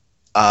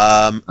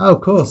 Oh,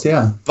 of course,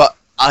 yeah. But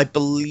I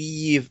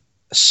believe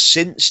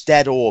since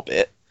Dead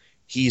Orbit,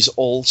 he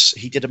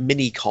did a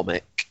mini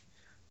comic.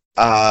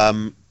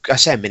 I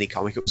say a mini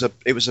comic.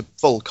 It was a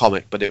full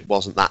comic, but it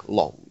wasn't that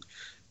long.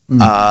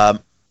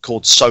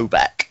 Called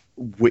Sobek,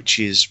 which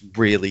is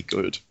really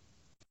good.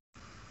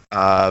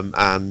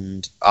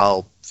 And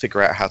I'll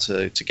figure out how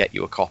to get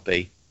you a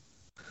copy.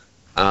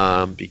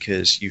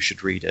 Because you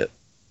should read it.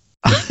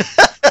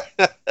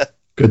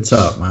 Good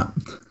talk, Matt.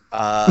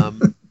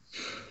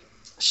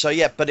 So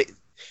yeah, but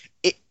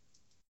it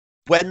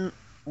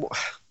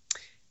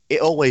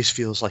always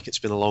feels like it's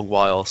been a long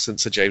while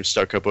since a James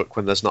Stokoe book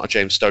when there's not a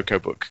James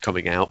Stokoe book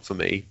coming out for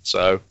me.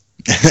 So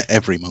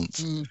every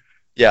month.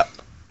 Yeah.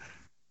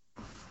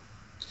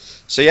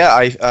 So yeah,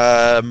 I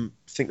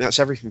think that's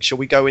everything. Shall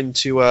we go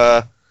into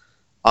our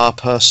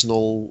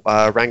personal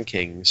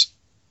rankings?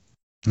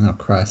 Oh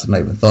Christ! I've not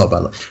even thought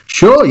about it.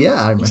 Sure,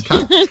 yeah, I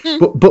can.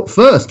 but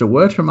first, a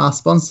word from our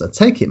sponsor.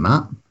 Take it,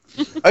 Matt.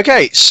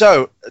 Okay,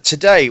 so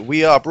today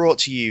we are brought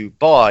to you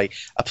by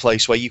a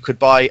place where you could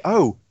buy.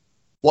 Oh,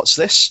 what's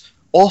this?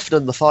 Orphan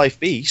and the Five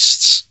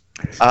Beasts.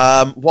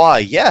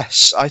 Why?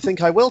 Yes, I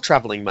think I will,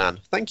 Travelling Man.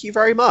 Thank you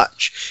very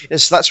much.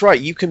 Yes, that's right.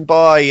 You can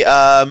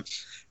buy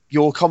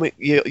your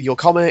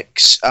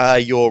comics,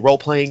 your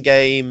role-playing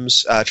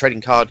games,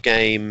 trading card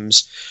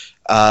games.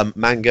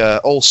 Manga,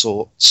 all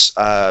sorts,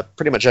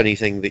 pretty much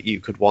anything that you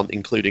could want,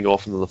 including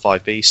Orphan and the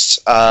Five Beasts.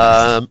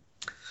 From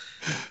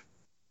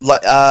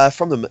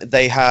them,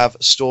 they have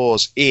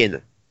stores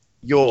in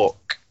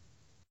York,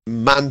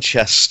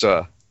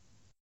 Manchester,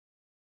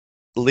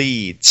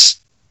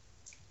 Leeds,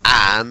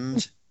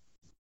 and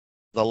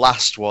the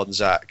last one,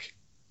 Zach.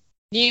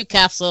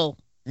 Newcastle.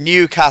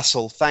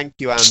 Thank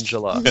you,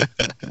 Angela.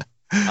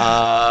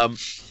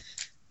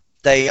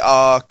 They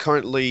are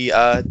currently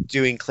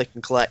doing click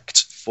and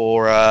collect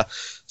for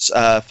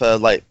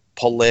like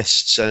pull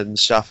lists and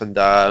stuff, and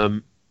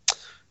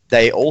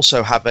they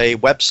also have a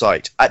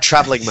website at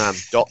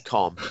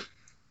travellingman.com.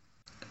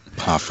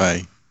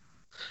 Parfait.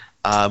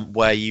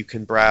 Where you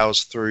can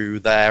browse through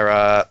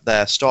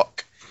their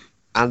stock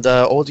and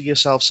order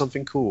yourself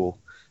something cool,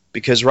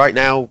 because right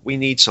now we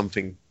need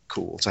something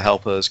cool to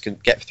help us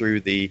get through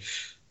the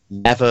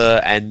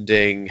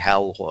never-ending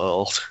hell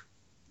world.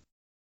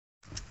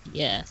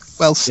 Yes.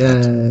 Well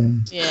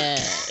said. Yeah.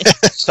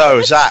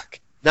 So, Zach,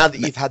 now that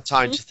you've had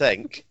time to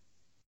think,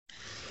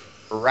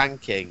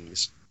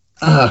 rankings.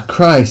 Ah,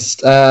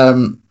 Christ.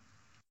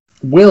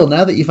 Will,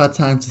 now that you've had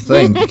time to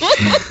think.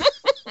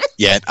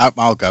 Yeah,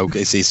 I'll go.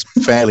 This is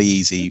fairly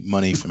easy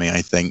money for me,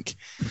 I think.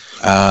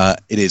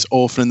 It is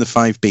Orphan and the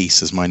Five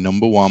Beasts as my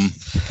number 1.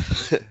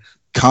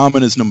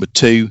 Carmen as number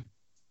 2.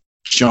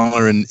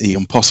 Genre and the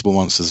Impossible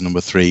Monsters as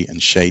number 3. And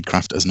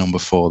Shadecraft as number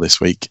 4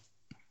 this week.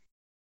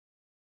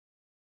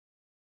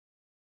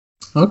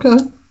 Okay.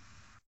 I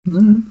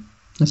can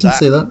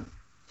see that.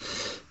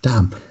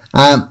 Damn.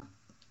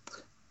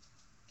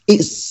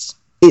 It's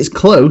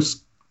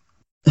close.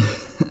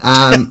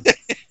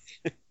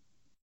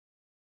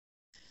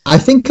 I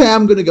think I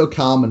am going to go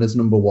Carmen as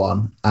number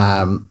 1.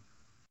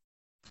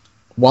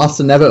 Whilst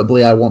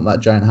inevitably I want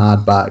that giant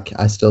hardback,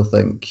 I still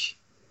think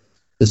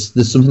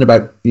there's something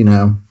about,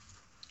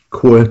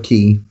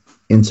 quirky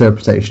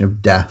interpretation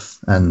of death,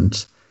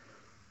 and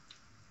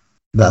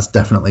that's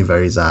definitely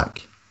very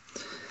Zach.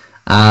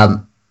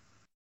 And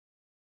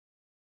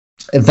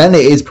then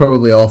it is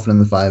probably Orphan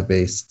and the Five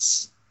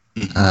Beasts.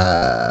 It's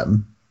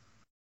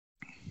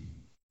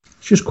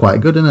just quite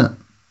good, isn't it?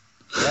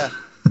 Yeah.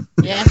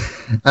 Yeah.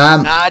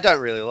 I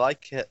don't really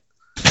like it.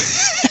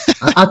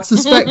 I'd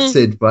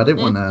suspected, but I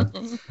didn't want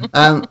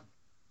to.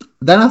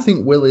 Then I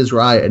think Will is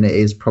right, and it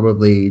is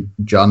probably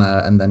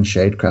Jonna and then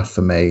Shadecraft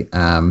for me.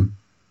 I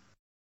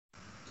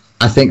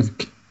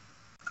think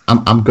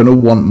I'm going to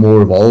want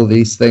more of all of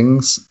these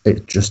things.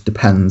 It just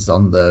depends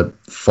on the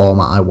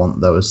format I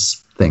want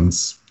those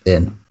things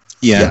in.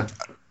 Yeah.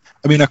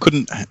 I mean, I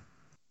couldn't...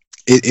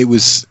 It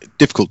was a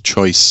difficult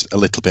choice a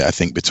little bit, I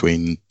think,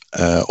 between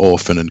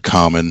Orphan and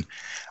Carmen.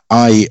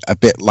 I, a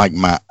bit like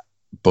Matt,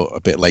 but a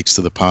bit late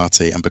to the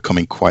party, am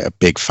becoming quite a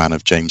big fan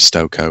of James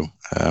Stokoe.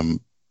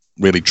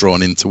 Really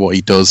drawn into what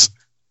he does.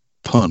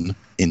 Pun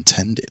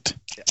intended.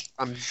 Yeah,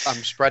 I'm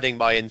spreading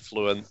my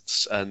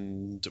influence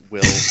and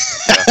will...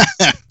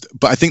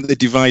 But I think the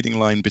dividing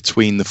line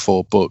between the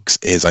 4 books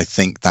is, I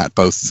think, that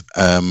both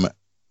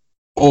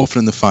Orphan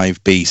and the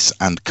Five Beasts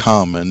and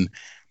Carmen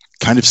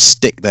kind of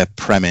stick their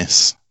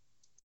premise.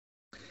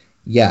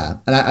 Yeah,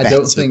 and I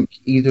don't think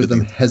either of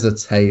them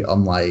hesitate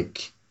on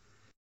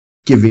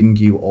giving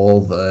you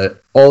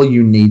all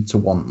you need to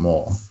want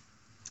more.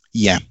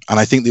 Yeah, and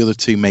I think the other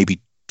two maybe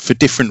for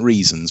different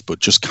reasons, but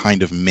just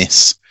kind of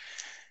miss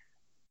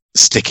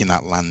sticking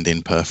that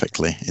landing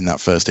perfectly in that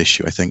first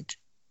issue, I think.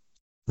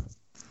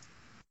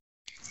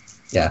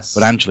 Yes.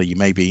 But Angela, you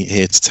may be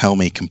here to tell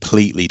me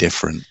completely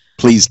different.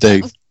 Please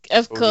do.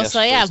 Of course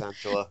I am.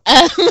 Angela.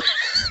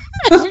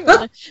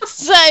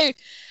 So,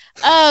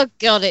 oh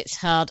god, it's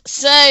hard.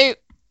 So,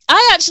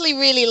 I actually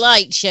really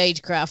liked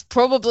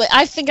Shadecraft.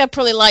 I think I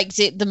probably liked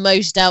it the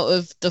most out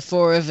of the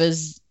four of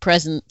us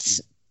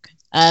present.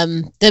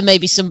 There may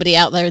be somebody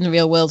out there in the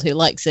real world who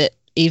likes it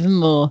even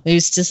more.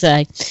 Who's to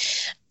say?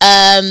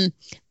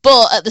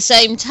 But at the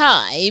same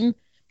time,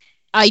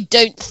 I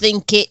don't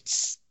think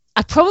it's...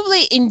 I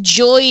probably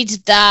enjoyed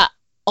that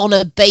on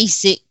a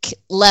basic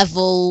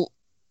level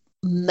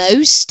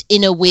most,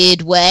 in a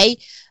weird way,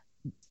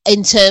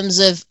 in terms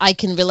of I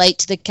can relate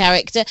to the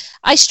character.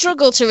 I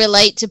struggle to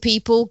relate to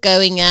people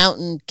going out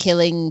and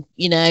killing,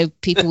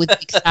 people with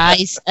big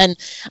thighs, and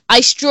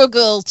I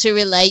struggle to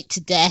relate to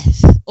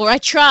death, or I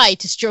try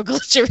to struggle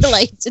to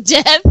relate to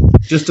death.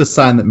 Just a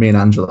sign that me and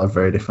Angela have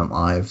very different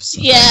lives.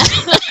 Yeah.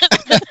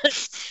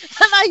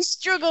 And I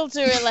struggle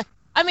to relate.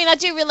 I mean, I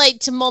do relate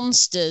to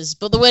monsters,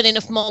 but there weren't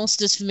enough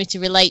monsters for me to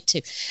relate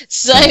to.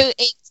 So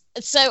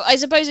I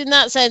suppose in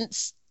that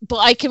sense, but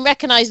I can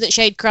recognise that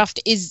Shadecraft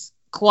is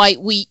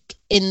quite weak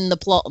in the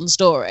plot and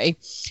story.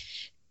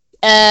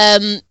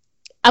 I'm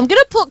going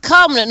to put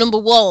Carmen at number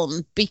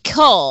 1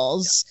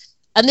 because,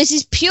 and this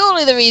is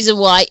purely the reason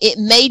why, it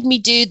made me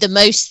do the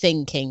most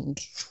thinking.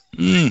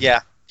 Yeah.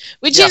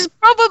 Which is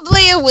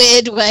probably a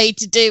weird way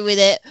to do with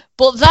it,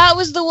 but that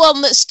was the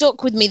one that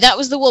stuck with me. That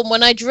was the one,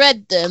 when I'd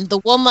read them, the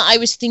one that I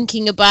was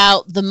thinking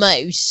about the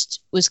most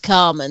was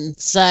Carmen.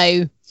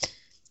 So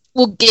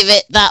we'll give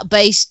it that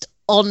based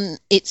on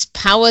its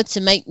power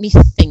to make me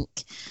think.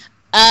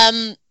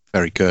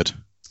 Very good.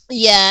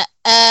 Yeah.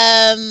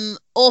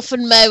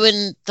 Orphan Mo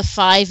and the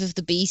Five of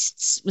the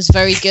Beasts was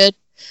very good,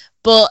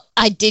 but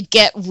I did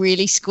get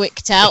really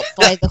squicked out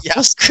by the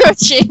horse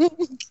crutching.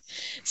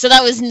 So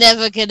that was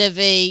never going to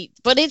be...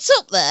 But it's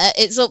up there.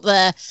 It's up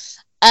there.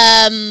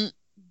 Jono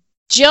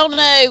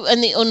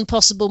and the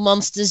Unpossible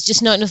Monsters,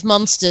 just not enough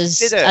monsters.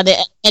 Did it?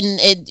 And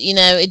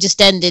it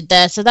just ended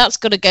there. So that's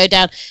got to go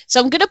down. So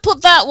I'm going to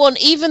put that one,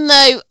 even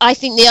though I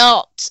think the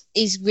art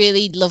is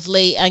really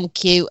lovely and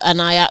cute, and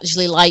I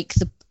actually like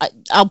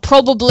I'll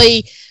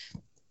probably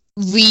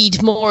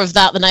read more of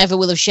that than I ever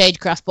will of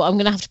Shadecraft, but I'm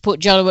going to have to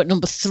put Jono at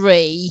number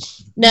 3.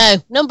 No,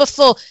 number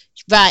 4.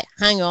 Right,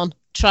 hang on.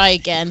 Try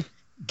again.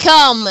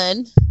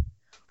 Carmen,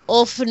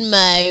 Orphan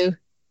Mo,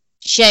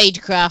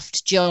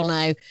 Shadecraft,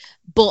 Jono.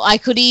 But I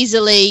could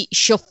easily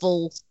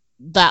shuffle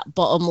that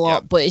bottom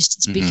lot, but it's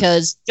just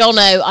because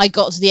Jono, I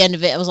got to the end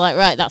of it, I was like,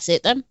 right, that's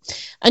it then.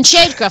 And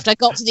Shadecraft, I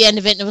got to the end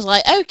of it and I was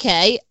like,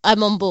 okay,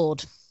 I'm on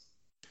board.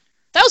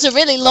 That was a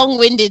really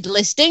long-winded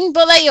listing,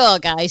 but there you are,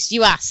 guys.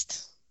 You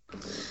asked.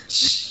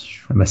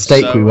 A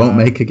mistake we won't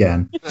make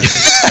again.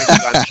 Thank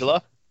you,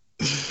 Angela.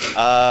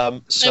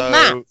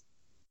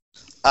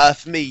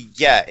 For me,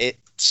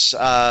 it's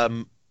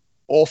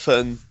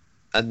Orphan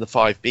and the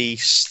Five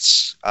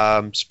Beasts,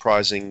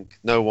 surprising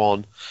no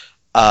one.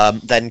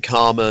 Then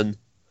Carmen,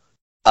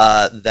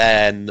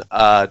 then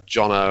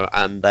Jono,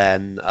 and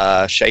then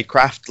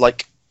Shadecraft.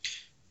 Like,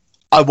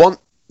 I want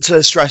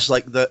to stress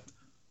that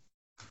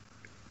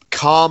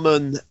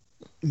Carmen,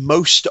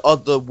 most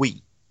other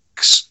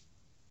weeks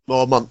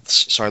or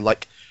months,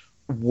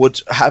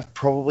 would have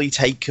probably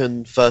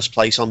taken first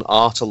place on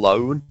art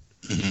alone.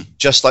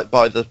 Just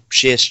by the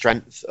sheer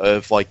strength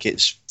of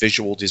its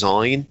visual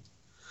design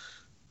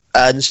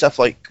and stuff,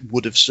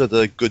 would have stood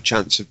a good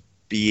chance of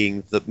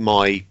being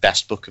my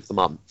best book of the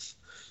month.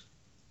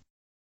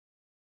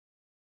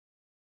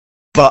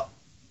 But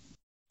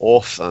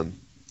Orphan.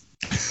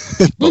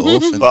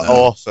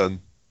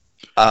 Orphan.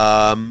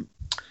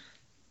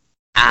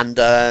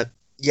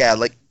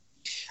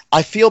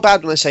 I feel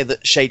bad when I say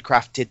that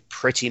Shadecraft did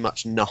pretty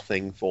much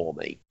nothing for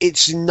me.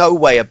 It's in no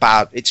way a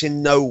bad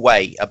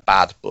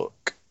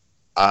book.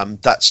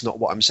 That's not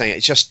what I'm saying.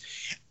 It's just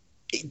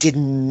it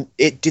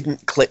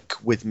didn't click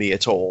with me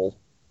at all.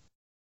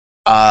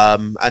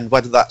 And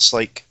whether that's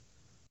whether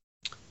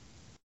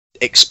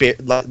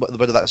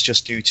that's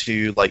just due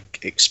to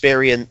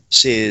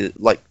experiences,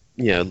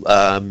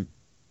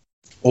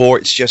 or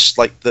it's just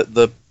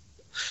the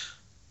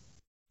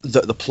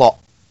plot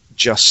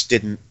just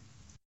didn't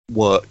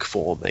work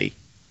for me.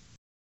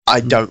 I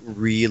don't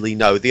really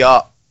know. The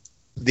art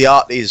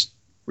is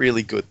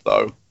really good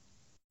though.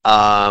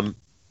 But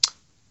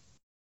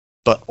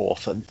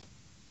Orphan.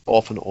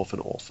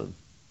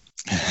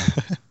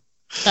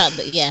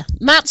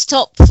 Matt's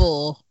top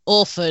 4: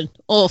 Orphan,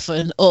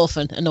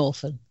 and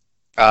Orphan.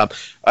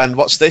 And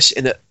what's this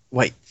in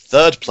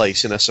third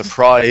place in a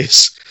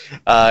surprise?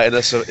 In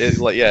a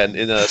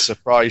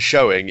surprise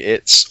showing,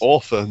 it's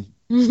Orphan.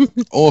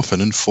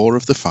 Orphan and 4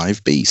 of the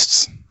 5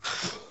 Beasts.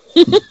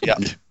 Yeah,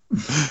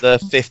 the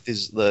fifth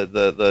is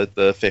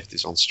the fifth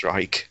is on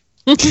strike.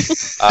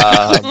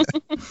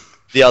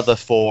 The other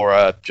 4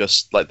 are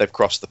just they've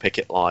crossed the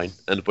picket line,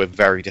 and we're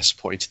very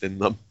disappointed in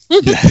them.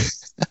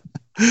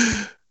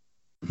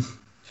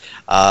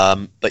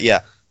 But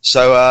yeah,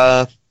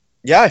 so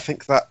yeah, I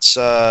think that's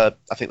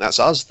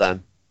us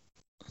then.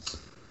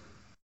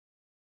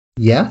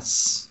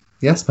 Yes,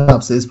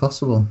 perhaps it is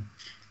possible.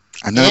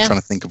 I'm now Yeah. trying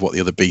to think of what the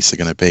other beasts are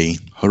going to be.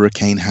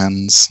 Hurricane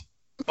hands,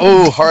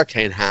 Oh,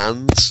 hurricane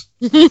hands.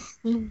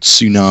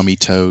 tsunami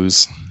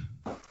toes,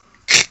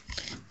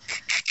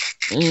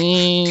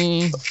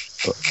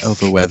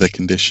 other weather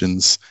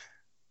conditions,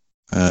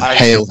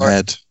 hail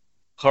head.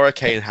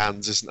 Hurricane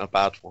hands isn't a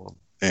bad one.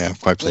 Yeah, I'm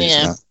quite pleased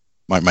Yeah. with that.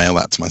 Might mail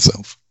that to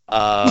myself.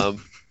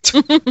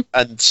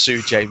 And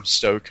sue James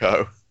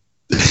Stokoe.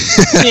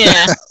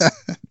 Yeah.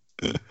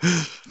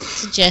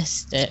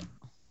 Suggest it.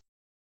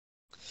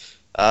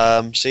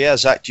 So yeah,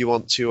 Zach, do you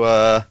want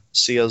to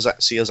see us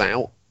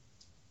out?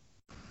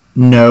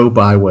 No,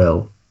 but I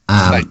will.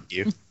 Thank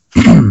you.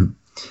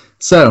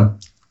 So,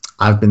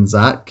 I've been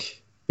Zach.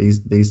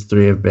 These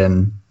three have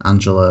been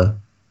Angela,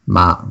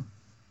 Matt,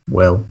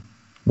 Will.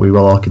 We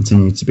will all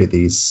continue to be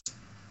these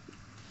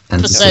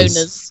entities.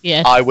 Personas,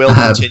 yeah. I will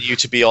continue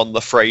to be on the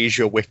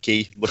Frasier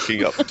wiki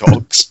looking up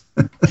dogs.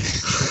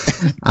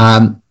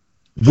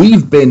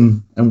 We've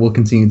been and will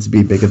continue to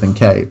be bigger than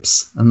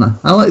capes. And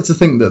I like to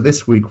think that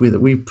this week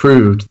we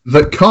proved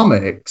that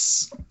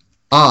comics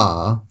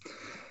are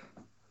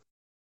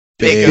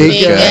Bigger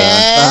Bigger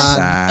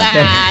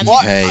than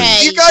What?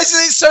 capes. You guys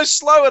did it so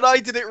slow, and I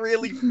did it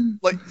really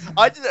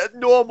I did it at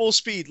normal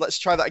speed. Let's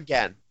try that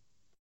again.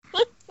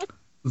 Are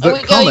that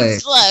we going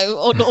comics. slow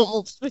or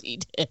normal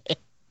speed?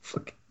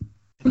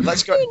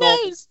 Let's go Who at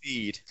normal knows?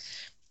 speed.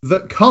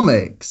 That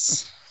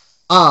comics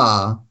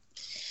are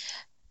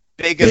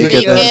Bigger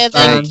Bigger than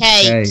than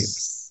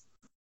capes.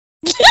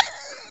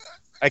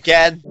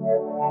 again.